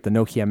sure you get the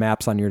Nokia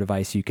Maps on your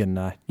device, you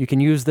can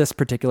use this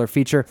particular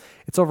feature.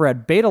 It's over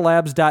at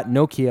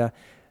betalabs.nokia.com.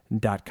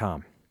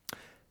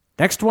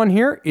 Next one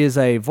here is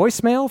a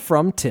voicemail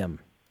from Tim.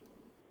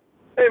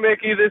 Hey,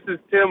 Mickey, this is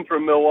Tim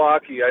from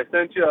Milwaukee. I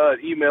sent you an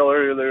email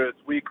earlier this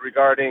week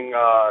regarding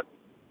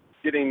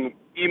getting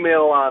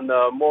email on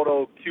the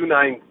Moto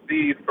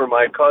Q9C for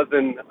my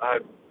cousin. I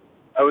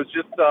was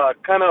just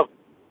kind of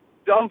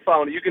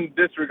dumbfounded. You can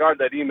disregard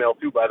that email,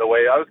 too, by the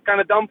way. I was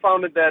kind of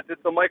dumbfounded that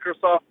it's a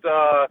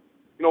Microsoft,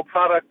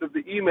 product of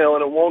the email,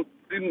 and it won't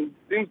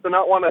seems to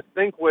not want to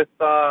sync with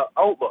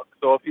Outlook.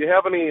 So if you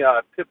have any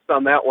tips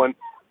on that one,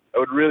 I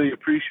would really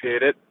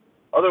appreciate it.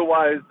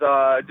 Otherwise,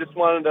 I just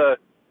wanted to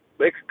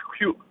make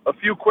a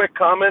few quick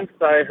comments.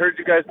 I heard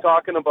you guys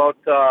talking about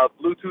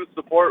Bluetooth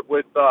support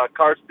with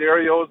car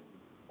stereos.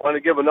 I want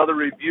to give another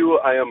review.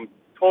 I am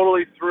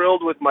totally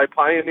thrilled with my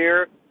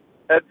Pioneer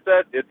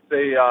headset. It's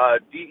a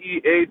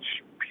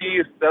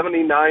DEHP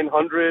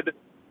 7900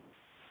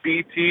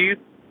 BT,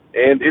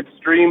 and it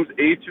streams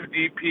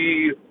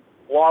A2DP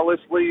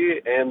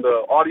flawlessly, and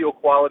the audio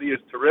quality is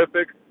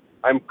terrific.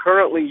 I'm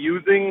currently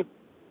using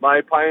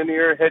my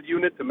Pioneer head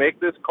unit to make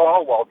this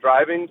call while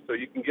driving, so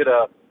you can get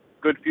a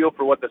good feel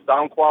for what the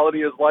sound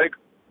quality is like.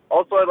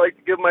 Also, I'd like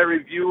to give my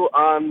review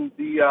on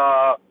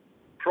the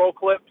Pro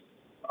Clips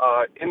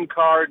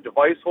in-car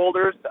device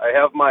holders. I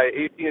have my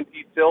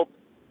AT&T Tilt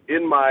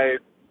in my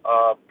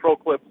Pro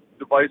Clips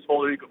device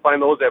holder. You can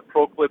find those at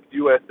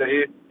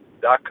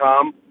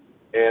proclipsusa.com.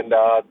 And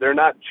they're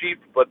not cheap,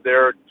 but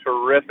they're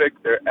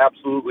terrific. They're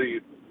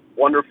absolutely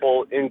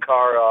wonderful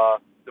in-car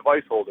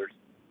device holders.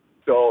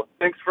 So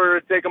thanks for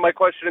taking my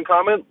question and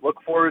comment.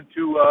 Look forward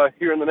to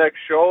hearing the next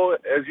show.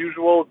 As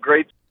usual,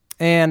 great.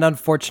 And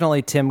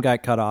unfortunately, Tim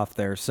got cut off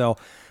there. So,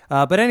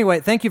 but anyway,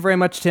 thank you very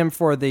much, Tim,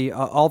 for the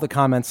all the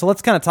comments. So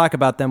let's kind of talk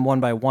about them one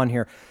by one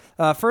here.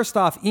 First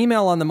off,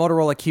 email on the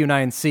Motorola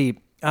Q9C.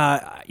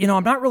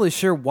 I'm not really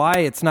sure why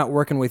it's not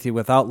working with you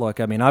with Outlook.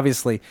 I mean,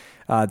 obviously,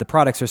 the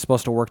products are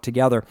supposed to work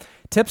together.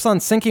 Tips on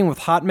syncing with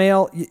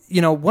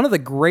Hotmail. One of the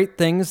great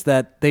things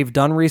that they've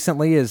done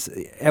recently is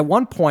at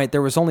one point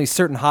there was only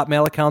certain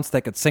Hotmail accounts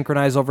that could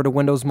synchronize over to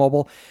Windows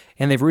Mobile,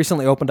 and they've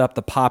recently opened up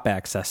the POP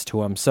access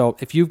to them. So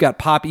if you've got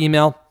POP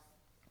email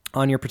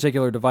on your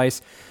particular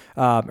device,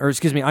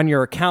 on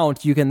your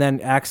account, you can then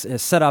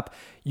set up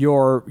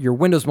your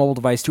Windows Mobile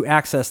device to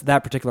access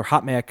that particular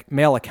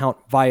Hotmail account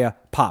via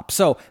POP.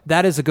 So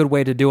that is a good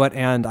way to do it,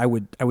 and I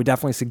would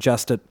definitely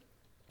suggest it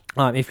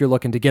if you're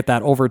looking to get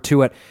that over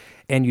to it,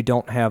 and you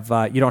don't have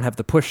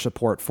the push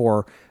support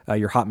for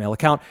your Hotmail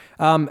account.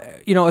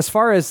 As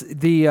far as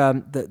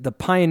the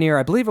Pioneer,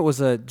 I believe it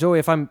was Joey,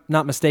 if I'm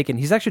not mistaken,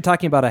 he's actually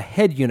talking about a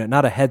head unit,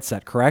 not a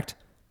headset, correct?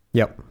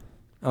 Yep.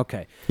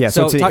 Okay. Yeah,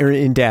 so it's an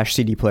in-dash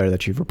CD player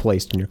that you've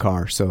replaced in your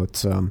car. So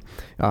it's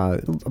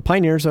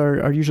Pioneers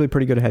are usually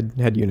pretty good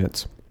head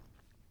units.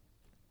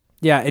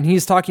 Yeah, and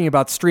he's talking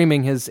about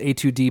streaming his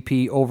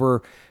A2DP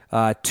over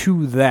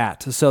to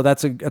that. So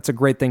that's a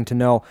great thing to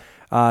know.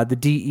 The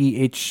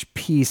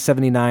DEHP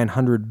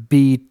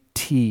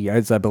 7900BT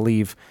is, I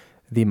believe,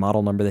 the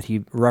model number that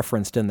he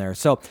referenced in there.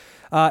 So,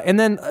 and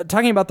then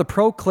talking about the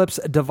Pro Clips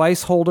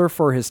device holder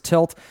for his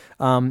Tilt,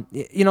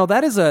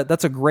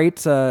 that's a great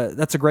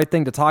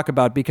thing to talk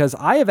about, because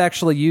I have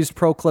actually used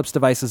Pro Clips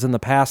devices in the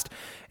past,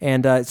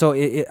 and so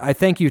I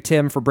thank you,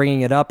 Tim, for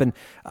bringing it up, and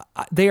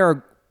they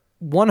are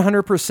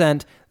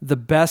 100% the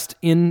best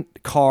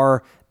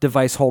in-car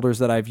device holders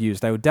that I've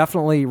used. I would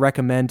definitely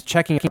recommend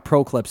checking out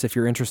Pro Clips if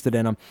you're interested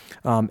in them,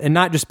 and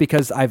not just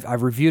because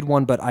I've reviewed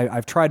one, but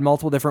I've tried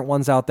multiple different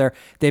ones out there.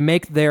 They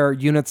make their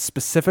units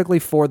specifically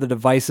for the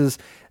devices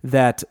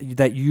that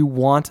you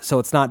want, so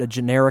it's not a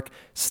generic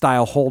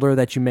style holder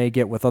that you may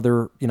get with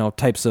other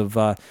types of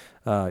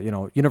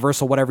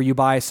universal whatever you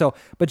buy. So,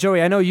 but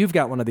Joey, I know you've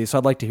got one of these, so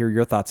I'd like to hear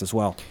your thoughts as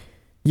well.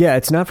 Yeah,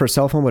 it's not for a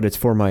cell phone, but it's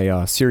for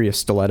my Sirius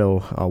Stiletto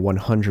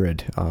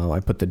 100.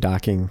 I put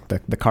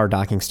the car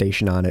docking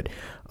station on it.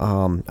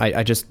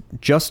 I just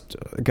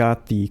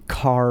got the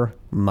car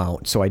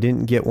mount, so I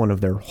didn't get one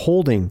of their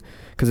holding,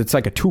 because it's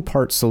like a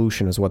two-part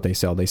solution is what they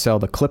sell. They sell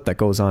the clip that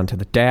goes onto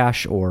the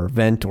dash or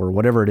vent or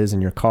whatever it is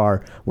in your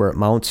car where it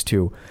mounts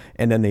to,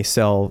 and then they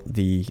sell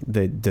the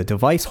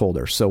device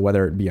holder. So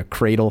whether it be a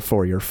cradle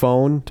for your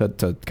phone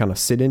to kind of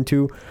sit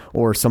into,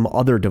 or some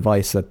other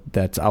device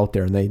that's out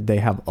there, and they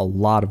have a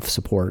lot of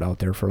support out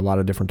there for a lot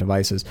of different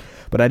devices.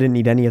 But I didn't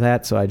need any of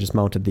that, so I just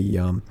mounted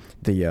the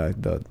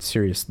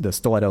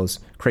Stiletto's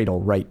cradle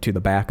right to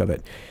the back of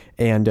it.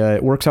 And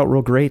it works out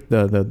real great.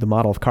 The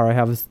model of car I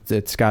have,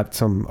 it's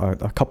got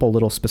a couple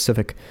little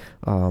specific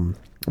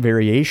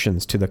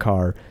variations to the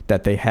car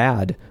that they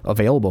had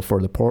available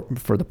for the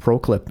Pro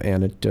Clip,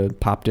 and it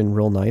popped in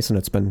real nice, and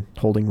it's been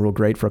holding real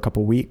great for a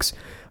couple weeks.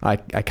 I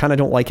kind of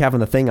don't like having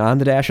the thing on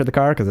the dash of the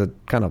car because it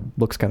kind of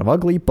looks kind of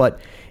ugly, but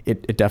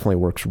it definitely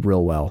works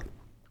real well.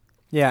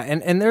 Yeah,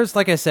 and there's,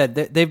 like I said,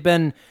 they've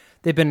been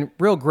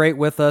real great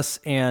with us,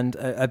 and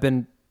I've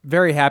been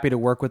very happy to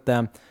work with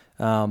them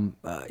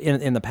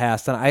in the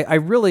past. And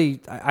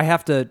I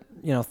have to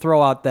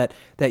throw out that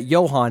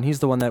Johan, he's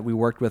the one that we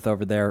worked with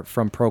over there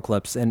from Pro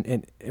Clips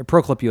and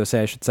Pro Clip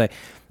USA, I should say.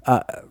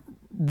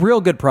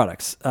 Real good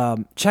products.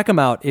 Check them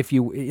out if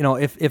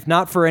if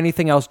not for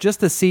anything else,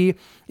 just to see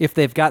if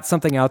they've got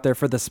something out there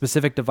for the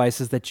specific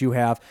devices that you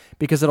have,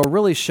 because it'll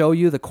really show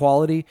you the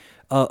quality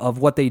of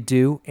what they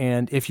do.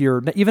 And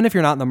even if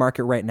you're not in the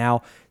market right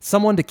now,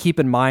 someone to keep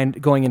in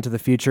mind going into the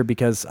future,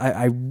 because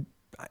I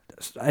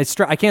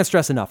can't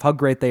stress enough how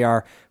great they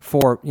are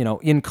for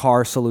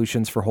in-car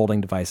solutions for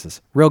holding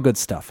devices. Real good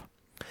stuff.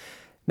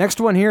 Next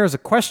one here is a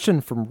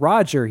question from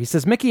Roger. He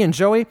says, Mickey and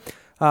Joey,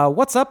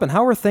 what's up and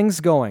how are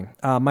things going?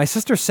 My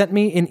sister sent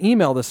me an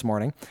email this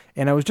morning,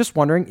 and I was just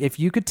wondering if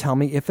you could tell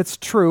me if it's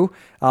true.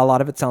 A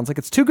lot of it sounds like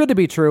it's too good to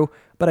be true,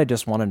 but I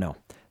just want to know.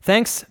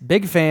 Thanks,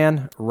 big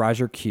fan,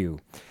 Roger Q.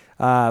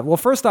 Well,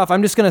 first off,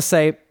 I'm just going to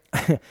say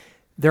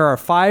there are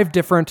 5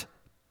 different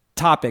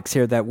topics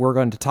here that we're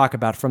going to talk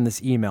about from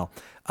this email.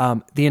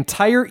 The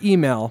entire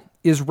email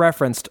is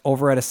referenced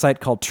over at a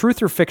site called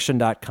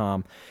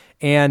trutherfiction.com.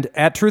 And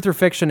at Truth or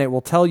Fiction, it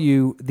will tell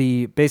you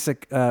the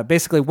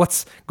basically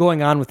what's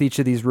going on with each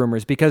of these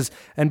rumors.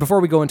 And before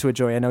we go into it,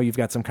 Joey, I know you've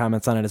got some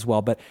comments on it as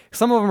well, but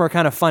some of them are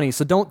kind of funny.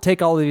 So don't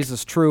take all of these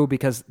as true,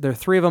 because there are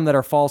 3 of them that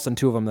are false and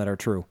 2 of them that are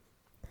true.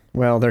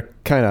 Well, they're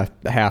kind of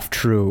half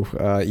true,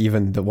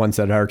 even the ones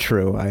that are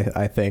true.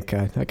 I think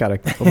I got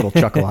a little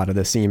chuckle out of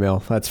this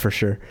email. That's for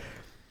sure.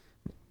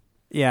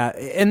 Yeah,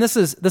 and this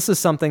is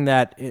something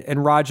that,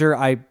 and Roger,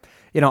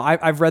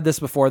 I've read this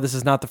before. This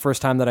is not the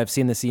first time that I've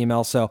seen this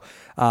email, so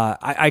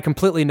I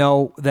completely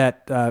know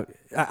that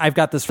I've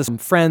got this from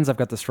friends. I've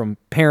got this from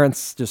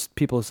parents, just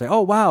people who say,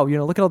 "Oh, wow,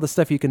 look at all the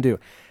stuff you can do."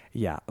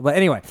 Yeah, but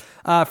anyway,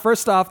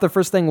 first off, the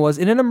first thing was,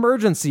 in an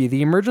emergency,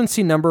 the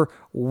emergency number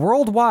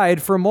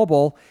worldwide for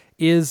mobile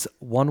is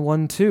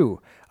 112.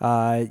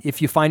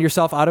 If you find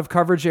yourself out of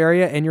coverage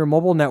area in your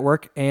mobile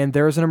network and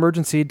there is an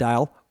emergency,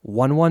 dial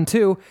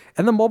 112,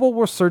 and the mobile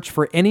will search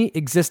for any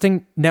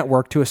existing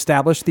network to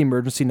establish the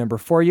emergency number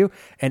for you.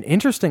 And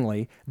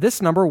interestingly,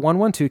 this number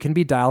 112 can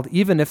be dialed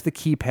even if the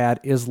keypad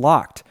is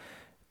locked.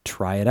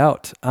 Try it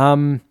out.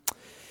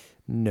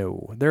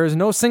 No, there is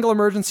no single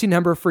emergency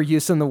number for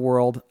use in the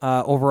world,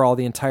 overall,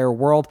 the entire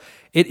world.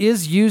 It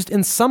is used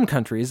in some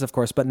countries, of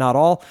course, but not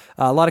all.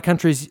 A lot of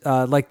countries,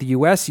 like the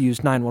U.S.,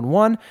 use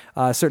 911.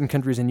 Certain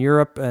countries in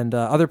Europe and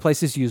other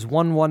places use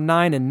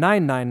 119 and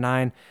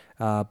 999.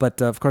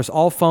 But of course,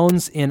 all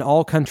phones in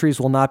all countries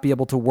will not be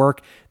able to work.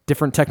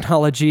 Different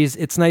technologies.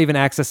 It's not even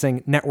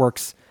accessing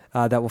networks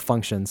that will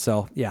function.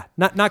 So yeah,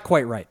 not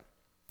quite right.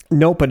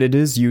 No, but it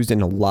is used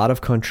in a lot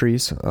of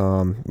countries.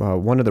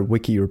 One of the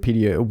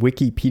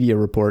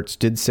Wikipedia reports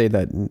did say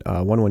that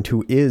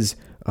 112 is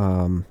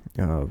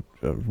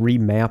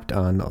remapped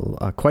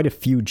on quite a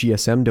few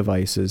GSM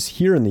devices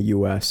here in the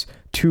U.S.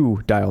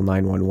 to dial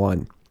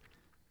 911.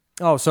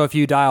 Oh, so if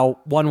you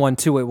dial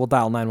 112, it will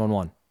dial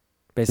 911.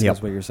 Basically, Yep.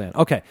 That's what you're saying.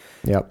 Okay.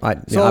 Yep.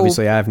 So,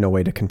 obviously, I have no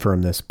way to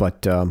confirm this,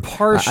 but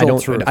partial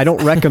truth. I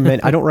don't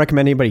recommend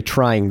anybody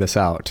trying this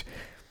out.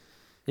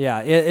 Yeah,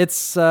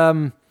 it's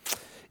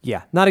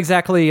not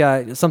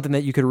exactly something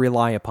that you could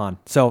rely upon.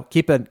 So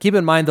keep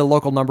in mind the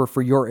local number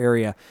for your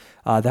area.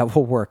 That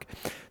will work.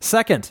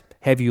 Second,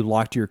 have you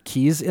locked your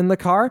keys in the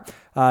car?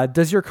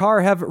 Does your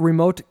car have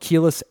remote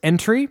keyless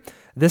entry?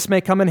 This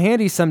may come in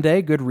handy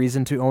someday. Good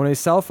reason to own a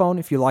cell phone.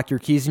 If you lock your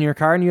keys in your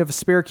car and you have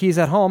spare keys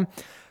at home,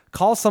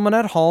 call someone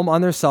at home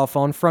on their cell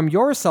phone from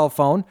your cell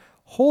phone.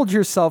 Hold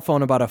your cell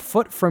phone about a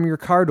foot from your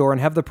car door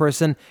and have the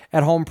person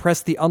at home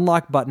press the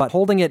unlock button.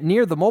 Holding it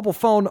near the mobile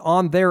phone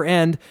on their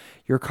end,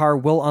 your car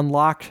will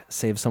unlock.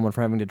 Save someone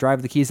from having to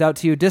drive the keys out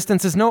to you.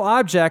 Distance is no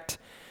object.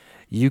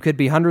 You could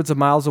be hundreds of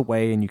miles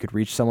away and you could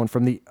reach someone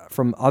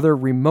from other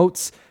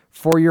remotes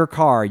for your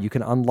car. You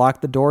can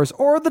unlock the doors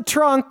or the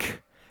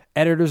trunk.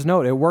 Editor's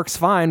note, it works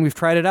fine. We've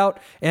tried it out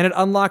and it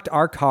unlocked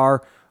our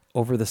car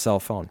over the cell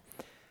phone.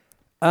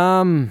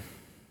 No.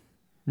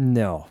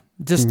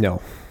 Just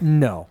no.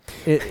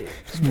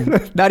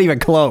 Not even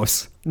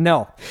close.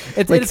 No.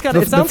 It sounds kind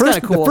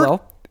of cool,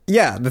 though.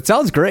 Yeah, that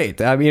sounds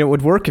great. I mean, it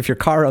would work if your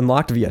car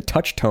unlocked via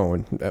touch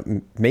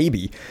tone.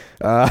 Maybe.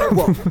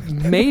 Well,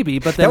 maybe,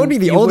 but then that would be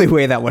the only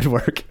way that would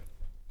work.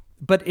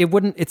 But it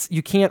wouldn't.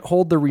 You can't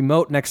hold the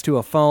remote next to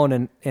a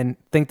phone and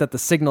think that the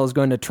signal is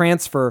going to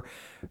transfer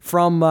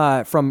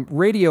from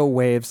radio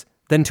waves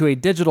then to a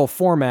digital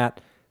format.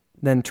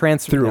 Then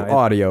transfer through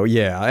audio.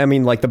 Yeah. I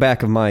mean, like the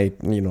back of my,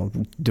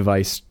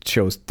 device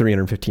shows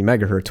 315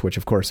 megahertz, which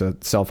of course a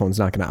cell phone's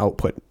not going to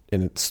output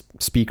in its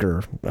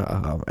speaker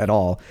at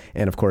all.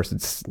 And of course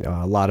it's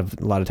a lot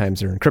of times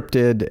they're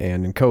encrypted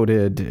and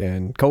encoded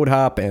and code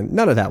hop, and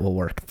none of that will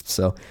work.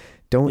 So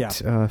don't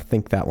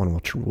think that one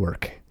will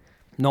work.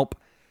 Nope.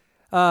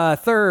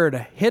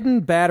 Third, hidden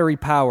battery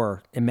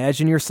power.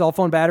 Imagine your cell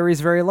phone battery is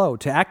very low.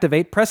 To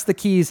activate, press the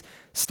keys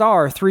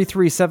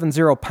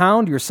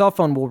 *3370#. Your cell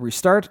phone will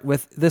restart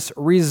with this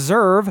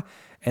reserve,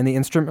 and the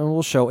instrument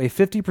will show a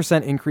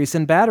 50% increase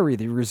in battery.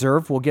 The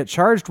reserve will get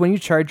charged when you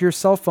charge your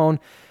cell phone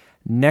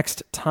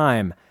next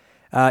time.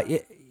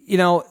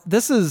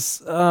 This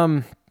is,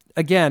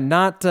 again,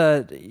 not,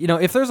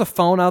 if there's a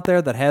phone out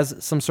there that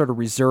has some sort of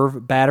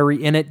reserve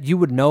battery in it, you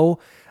would know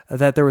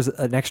that there was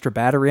an extra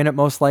battery in it,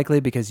 most likely,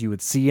 because you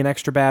would see an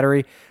extra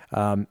battery.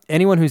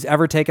 Anyone who's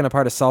ever taken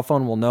apart a cell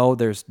phone will know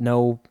there's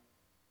no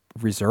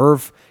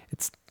reserve.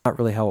 It's not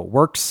really how it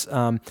works.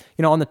 On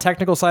the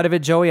technical side of it,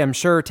 Joey, I'm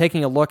sure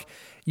taking a look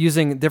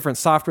using different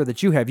software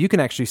that you have, you can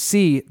actually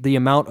see the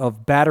amount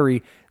of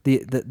battery,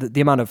 the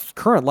amount of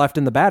current left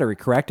in the battery,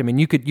 correct? I mean,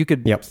 you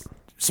could Yep.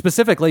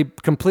 specifically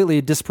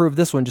completely disprove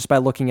this one just by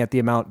looking at the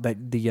amount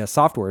that the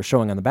software is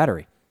showing on the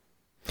battery.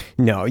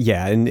 No,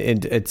 yeah, and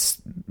it's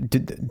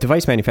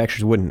device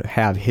manufacturers wouldn't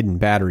have hidden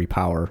battery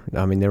power.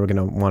 I mean, they were going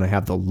to want to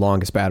have the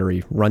longest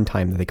battery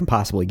runtime that they can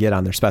possibly get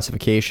on their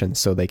specifications,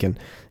 so they can,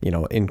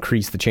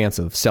 increase the chance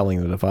of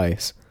selling the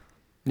device.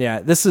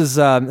 Yeah, this is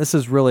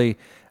really,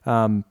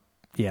 no,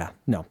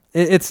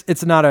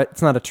 it's not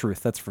a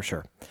truth. That's for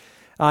sure.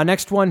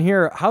 Next one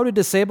here: how to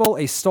disable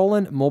a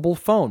stolen mobile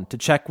phone. To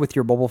check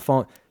your mobile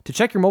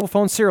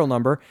phone serial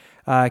number,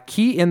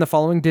 key in the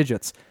following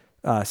digits.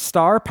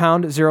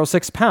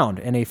 *#06#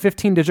 and a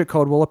 15-digit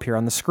code will appear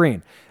on the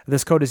screen.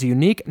 This code is a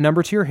unique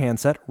number to your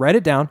handset. Write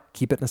it down,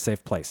 keep it in a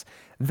safe place.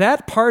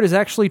 That part is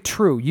actually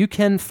true. You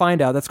can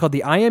find out. That's called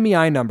the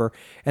IMEI number,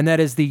 and that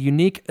is the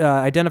unique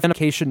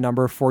identification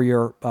number for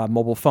your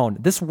mobile phone.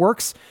 This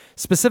works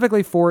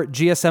specifically for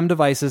GSM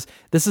devices.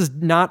 This is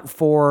not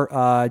for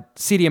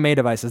CDMA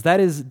devices. That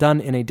is done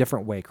in a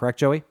different way, correct,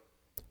 Joey?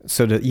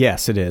 So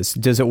yes, it is.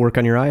 Does it work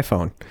on your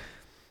iPhone?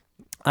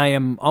 I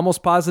am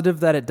almost positive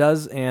that it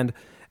does, and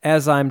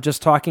as I'm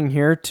just talking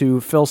here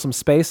to fill some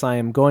space, I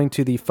am going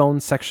to the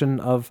phone section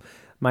of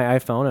my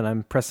iPhone, and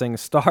I'm pressing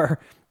 *#06#,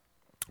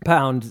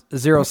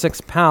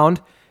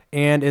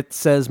 and it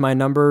says my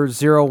number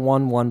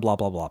 011 blah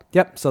blah blah.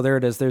 Yep, so there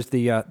it is. There's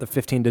the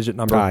 15-digit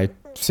number. I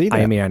see that.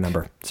 IMEI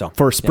number. So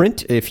for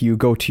Sprint, if you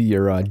go to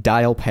your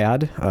dial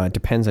pad,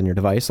 depends on your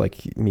device.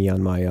 Like me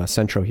on my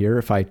Centro here,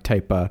 if I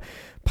type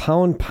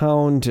pound.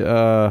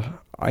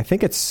 I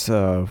think it's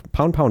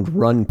pound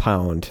run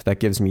pound. That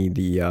gives me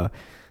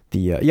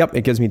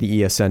it gives me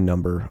the ESN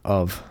number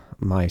of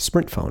my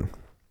Sprint phone.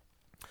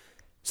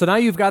 So now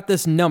you've got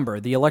this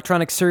number, the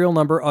electronic serial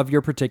number of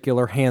your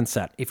particular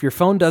handset. If your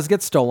phone does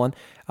get stolen,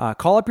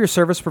 call up your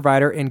service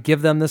provider and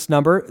give them this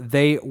number.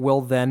 They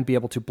will then be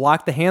able to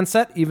block the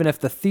handset, even if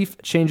the thief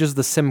changes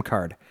the SIM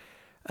card.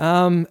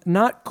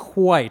 Not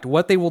quite.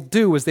 What they will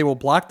do is they will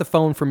block the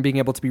phone from being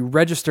able to be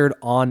registered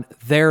on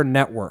their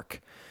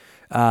network.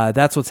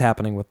 That's what's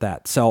happening with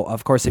that. So,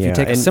 of course, if you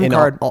take a SIM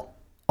card...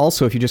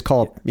 Also, if you just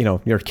call up,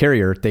 your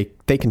carrier,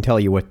 they can tell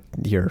you what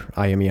your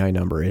IMEI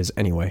number is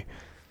anyway.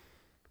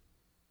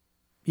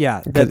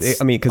 Yeah.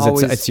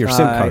 Because it's your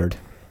SIM card.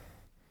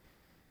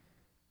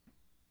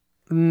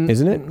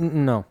 Isn't it?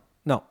 No,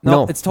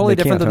 it's totally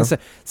different than the SIM.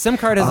 SIM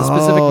card has a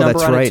specific number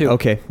that's on right. it, too.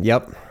 Okay,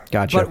 yep,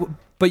 gotcha.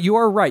 But you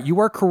are right. You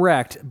are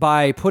correct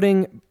by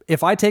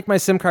if I take my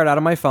SIM card out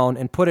of my phone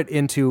and put it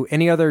into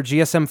any other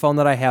GSM phone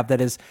that I have that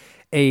is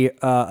a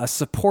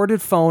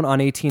supported phone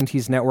on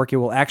AT&T's network, it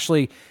will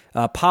actually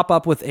pop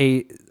up with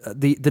the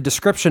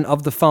description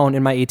of the phone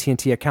in my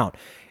AT&T account.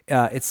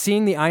 It's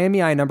seeing the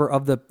IMEI number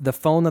of the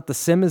phone that the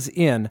SIM is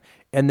in,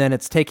 and then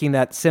it's taking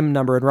that SIM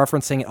number and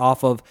referencing it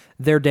off of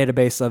their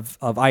database of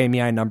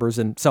IMEI numbers.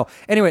 And so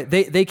anyway,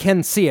 they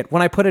can see it.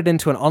 When I put it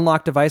into an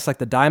unlocked device like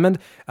the Diamond,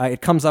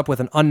 it comes up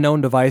with an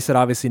unknown device. It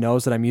obviously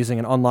knows that I'm using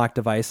an unlocked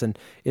device and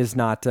is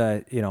not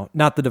the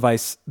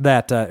device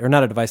that, or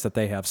not a device that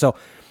they have. So,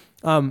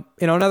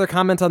 another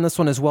comment on this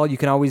one as well, you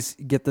can always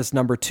get this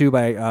number too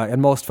by,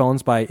 in most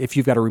phones, by if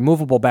you've got a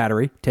removable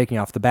battery, taking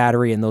off the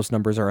battery, and those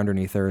numbers are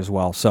underneath there as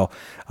well. So,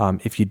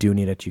 if you do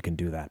need it, you can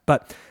do that.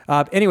 But,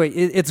 anyway,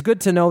 it's good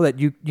to know that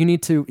you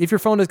need to, if your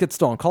phone does get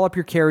stolen, call up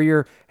your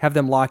carrier, have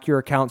them lock your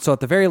account. So at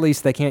the very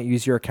least, they can't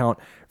use your account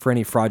for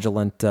any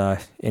fraudulent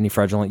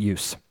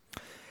use.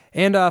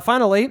 And,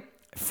 finally,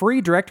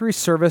 free directory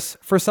service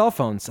for cell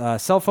phones.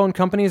 Cell phone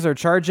companies are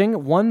charging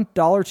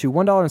 $1 to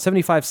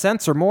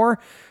 $1.75 or more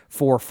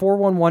for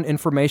 411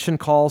 information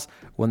calls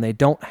when they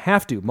don't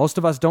have to. Most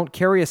of us don't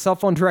carry a cell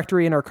phone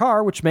directory in our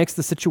car, which makes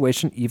the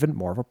situation even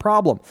more of a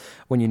problem.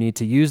 When you need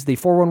to use the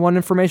 411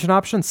 information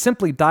option,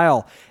 simply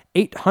dial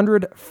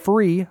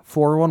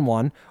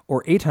 800-FREE-411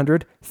 or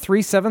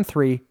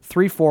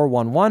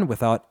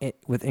 800-373-3411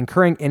 with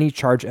incurring any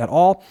charge at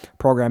all.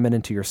 Program it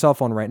into your cell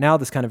phone right now.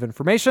 This kind of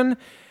information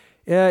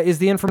is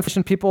the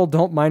information people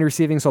don't mind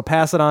receiving, so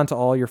pass it on to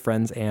all your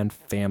friends and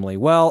family.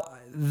 Well,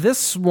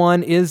 this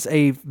one is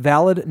a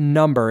valid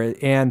number,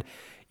 and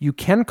you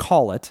can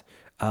call it.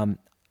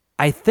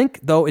 I think,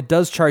 though, it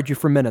does charge you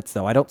for minutes,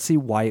 though. I don't see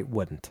why it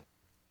wouldn't.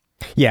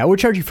 Yeah, it would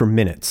charge you for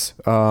minutes.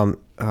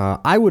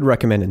 I would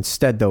recommend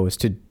instead, though, is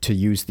to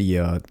use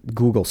the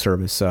Google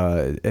service.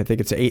 I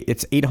think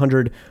it's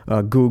 800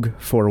 Goog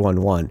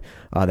 411.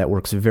 That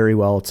works very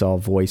well. It's all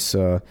voice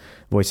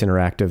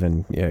interactive,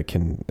 and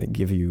can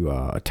give you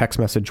a text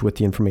message with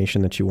the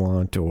information that you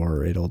want,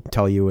 or it'll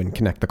tell you and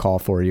connect the call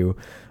for you.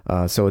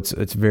 So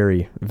it's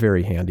very,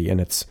 very handy,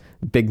 and it's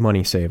big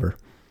money saver.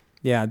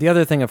 Yeah. The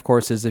other thing, of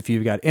course, is if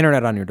you've got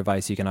internet on your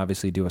device, you can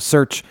obviously do a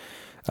search.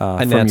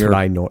 And that's what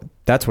I know.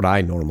 That's what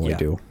I normally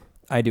do.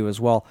 I do as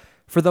well.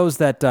 For those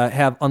that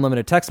have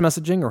unlimited text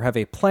messaging or have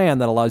a plan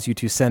that allows you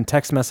to send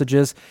text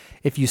messages,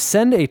 if you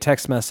send a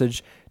text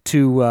message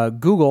to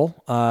Google,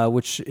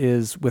 which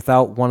is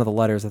without one of the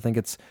letters, I think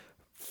it's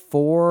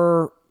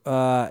 4.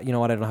 You know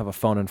what? I don't have a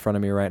phone in front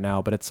of me right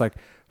now, but it's like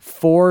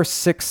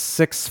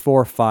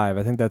 46645.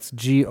 I think that's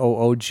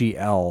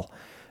GOOGL.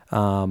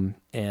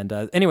 And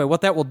anyway,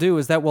 what that will do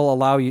is that will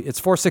allow you, it's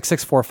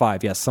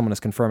 46645. Yes, someone is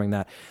confirming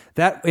that.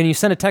 And you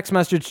send a text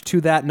message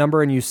to that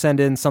number and you send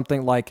in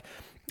something like,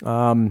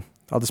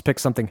 I'll just pick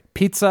something,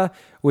 pizza,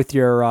 with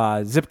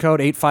your zip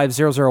code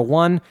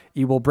 85001.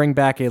 You will bring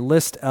back a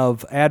list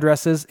of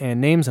addresses and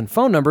names and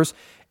phone numbers,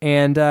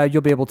 and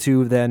you'll be able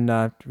to then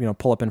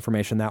pull up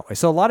information that way.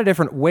 So a lot of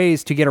different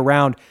ways to get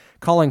around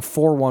calling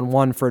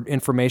 411 for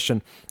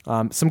information.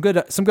 Some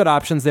good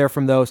options there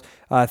from those.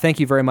 Thank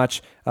you very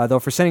much, though,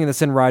 for sending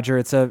this in, Roger.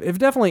 It's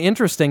definitely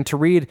interesting to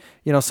read,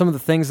 some of the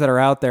things that are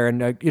out there,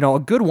 and a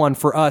good one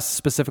for us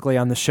specifically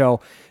on the show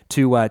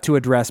to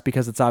address,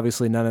 because it's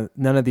obviously none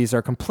of these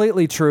are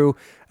completely true,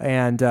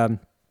 and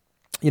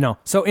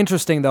so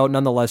interesting though,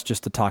 nonetheless,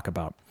 just to talk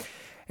about.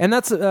 And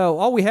that's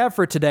all we have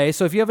for today.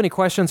 So if you have any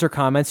questions or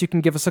comments, you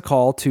can give us a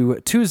call to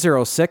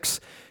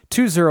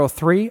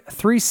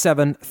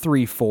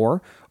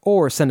 206-203-3734,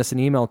 or send us an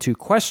email to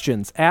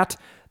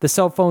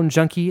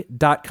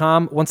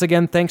questions@thecellphonejunkie.com. Once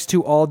again, thanks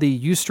to all the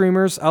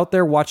Ustreamers out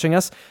there watching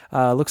us.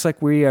 Looks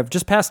like we have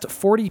just passed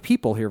 40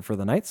 people here for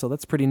the night, so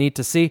that's pretty neat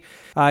to see.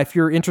 If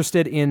you're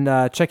interested in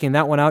checking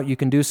that one out, you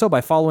can do so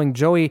by following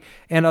Joey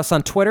and us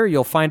on Twitter.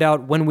 You'll find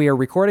out when we are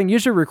recording.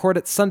 Usually record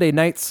it Sunday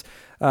nights,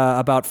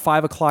 about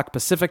 5 o'clock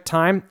Pacific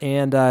time,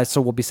 and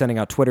so we'll be sending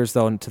out Twitters,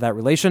 though, into that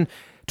relation.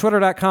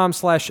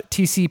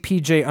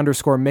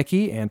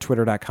 Twitter.com/TCPJ_Mickey and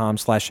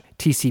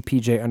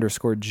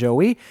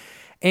Twitter.com/TCPJ_Joey.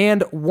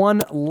 And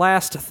one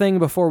last thing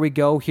before we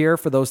go here,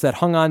 for those that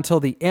hung on till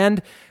the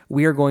end,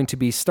 we are going to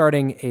be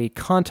starting a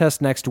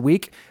contest next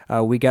week.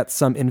 We got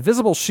some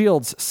invisible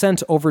shields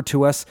sent over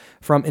to us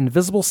from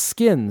Invisible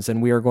Skins,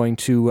 and we are going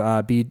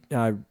to be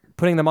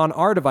putting them on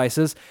our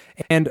devices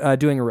and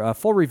doing a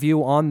full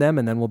review on them,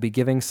 and then we'll be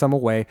giving some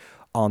away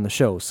on the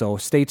show. So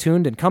stay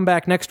tuned and come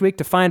back next week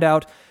to find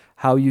out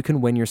how you can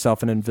win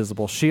yourself an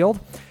invisible shield.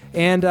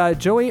 And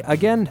Joey,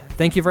 again,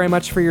 thank you very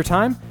much for your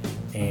time,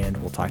 and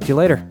we'll talk to you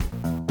later.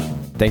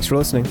 Thanks for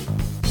listening.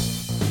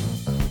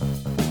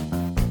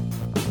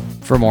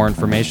 For more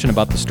information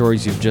about the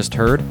stories you've just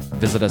heard,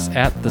 visit us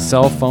at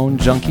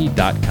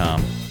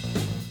thecellphonejunkie.com.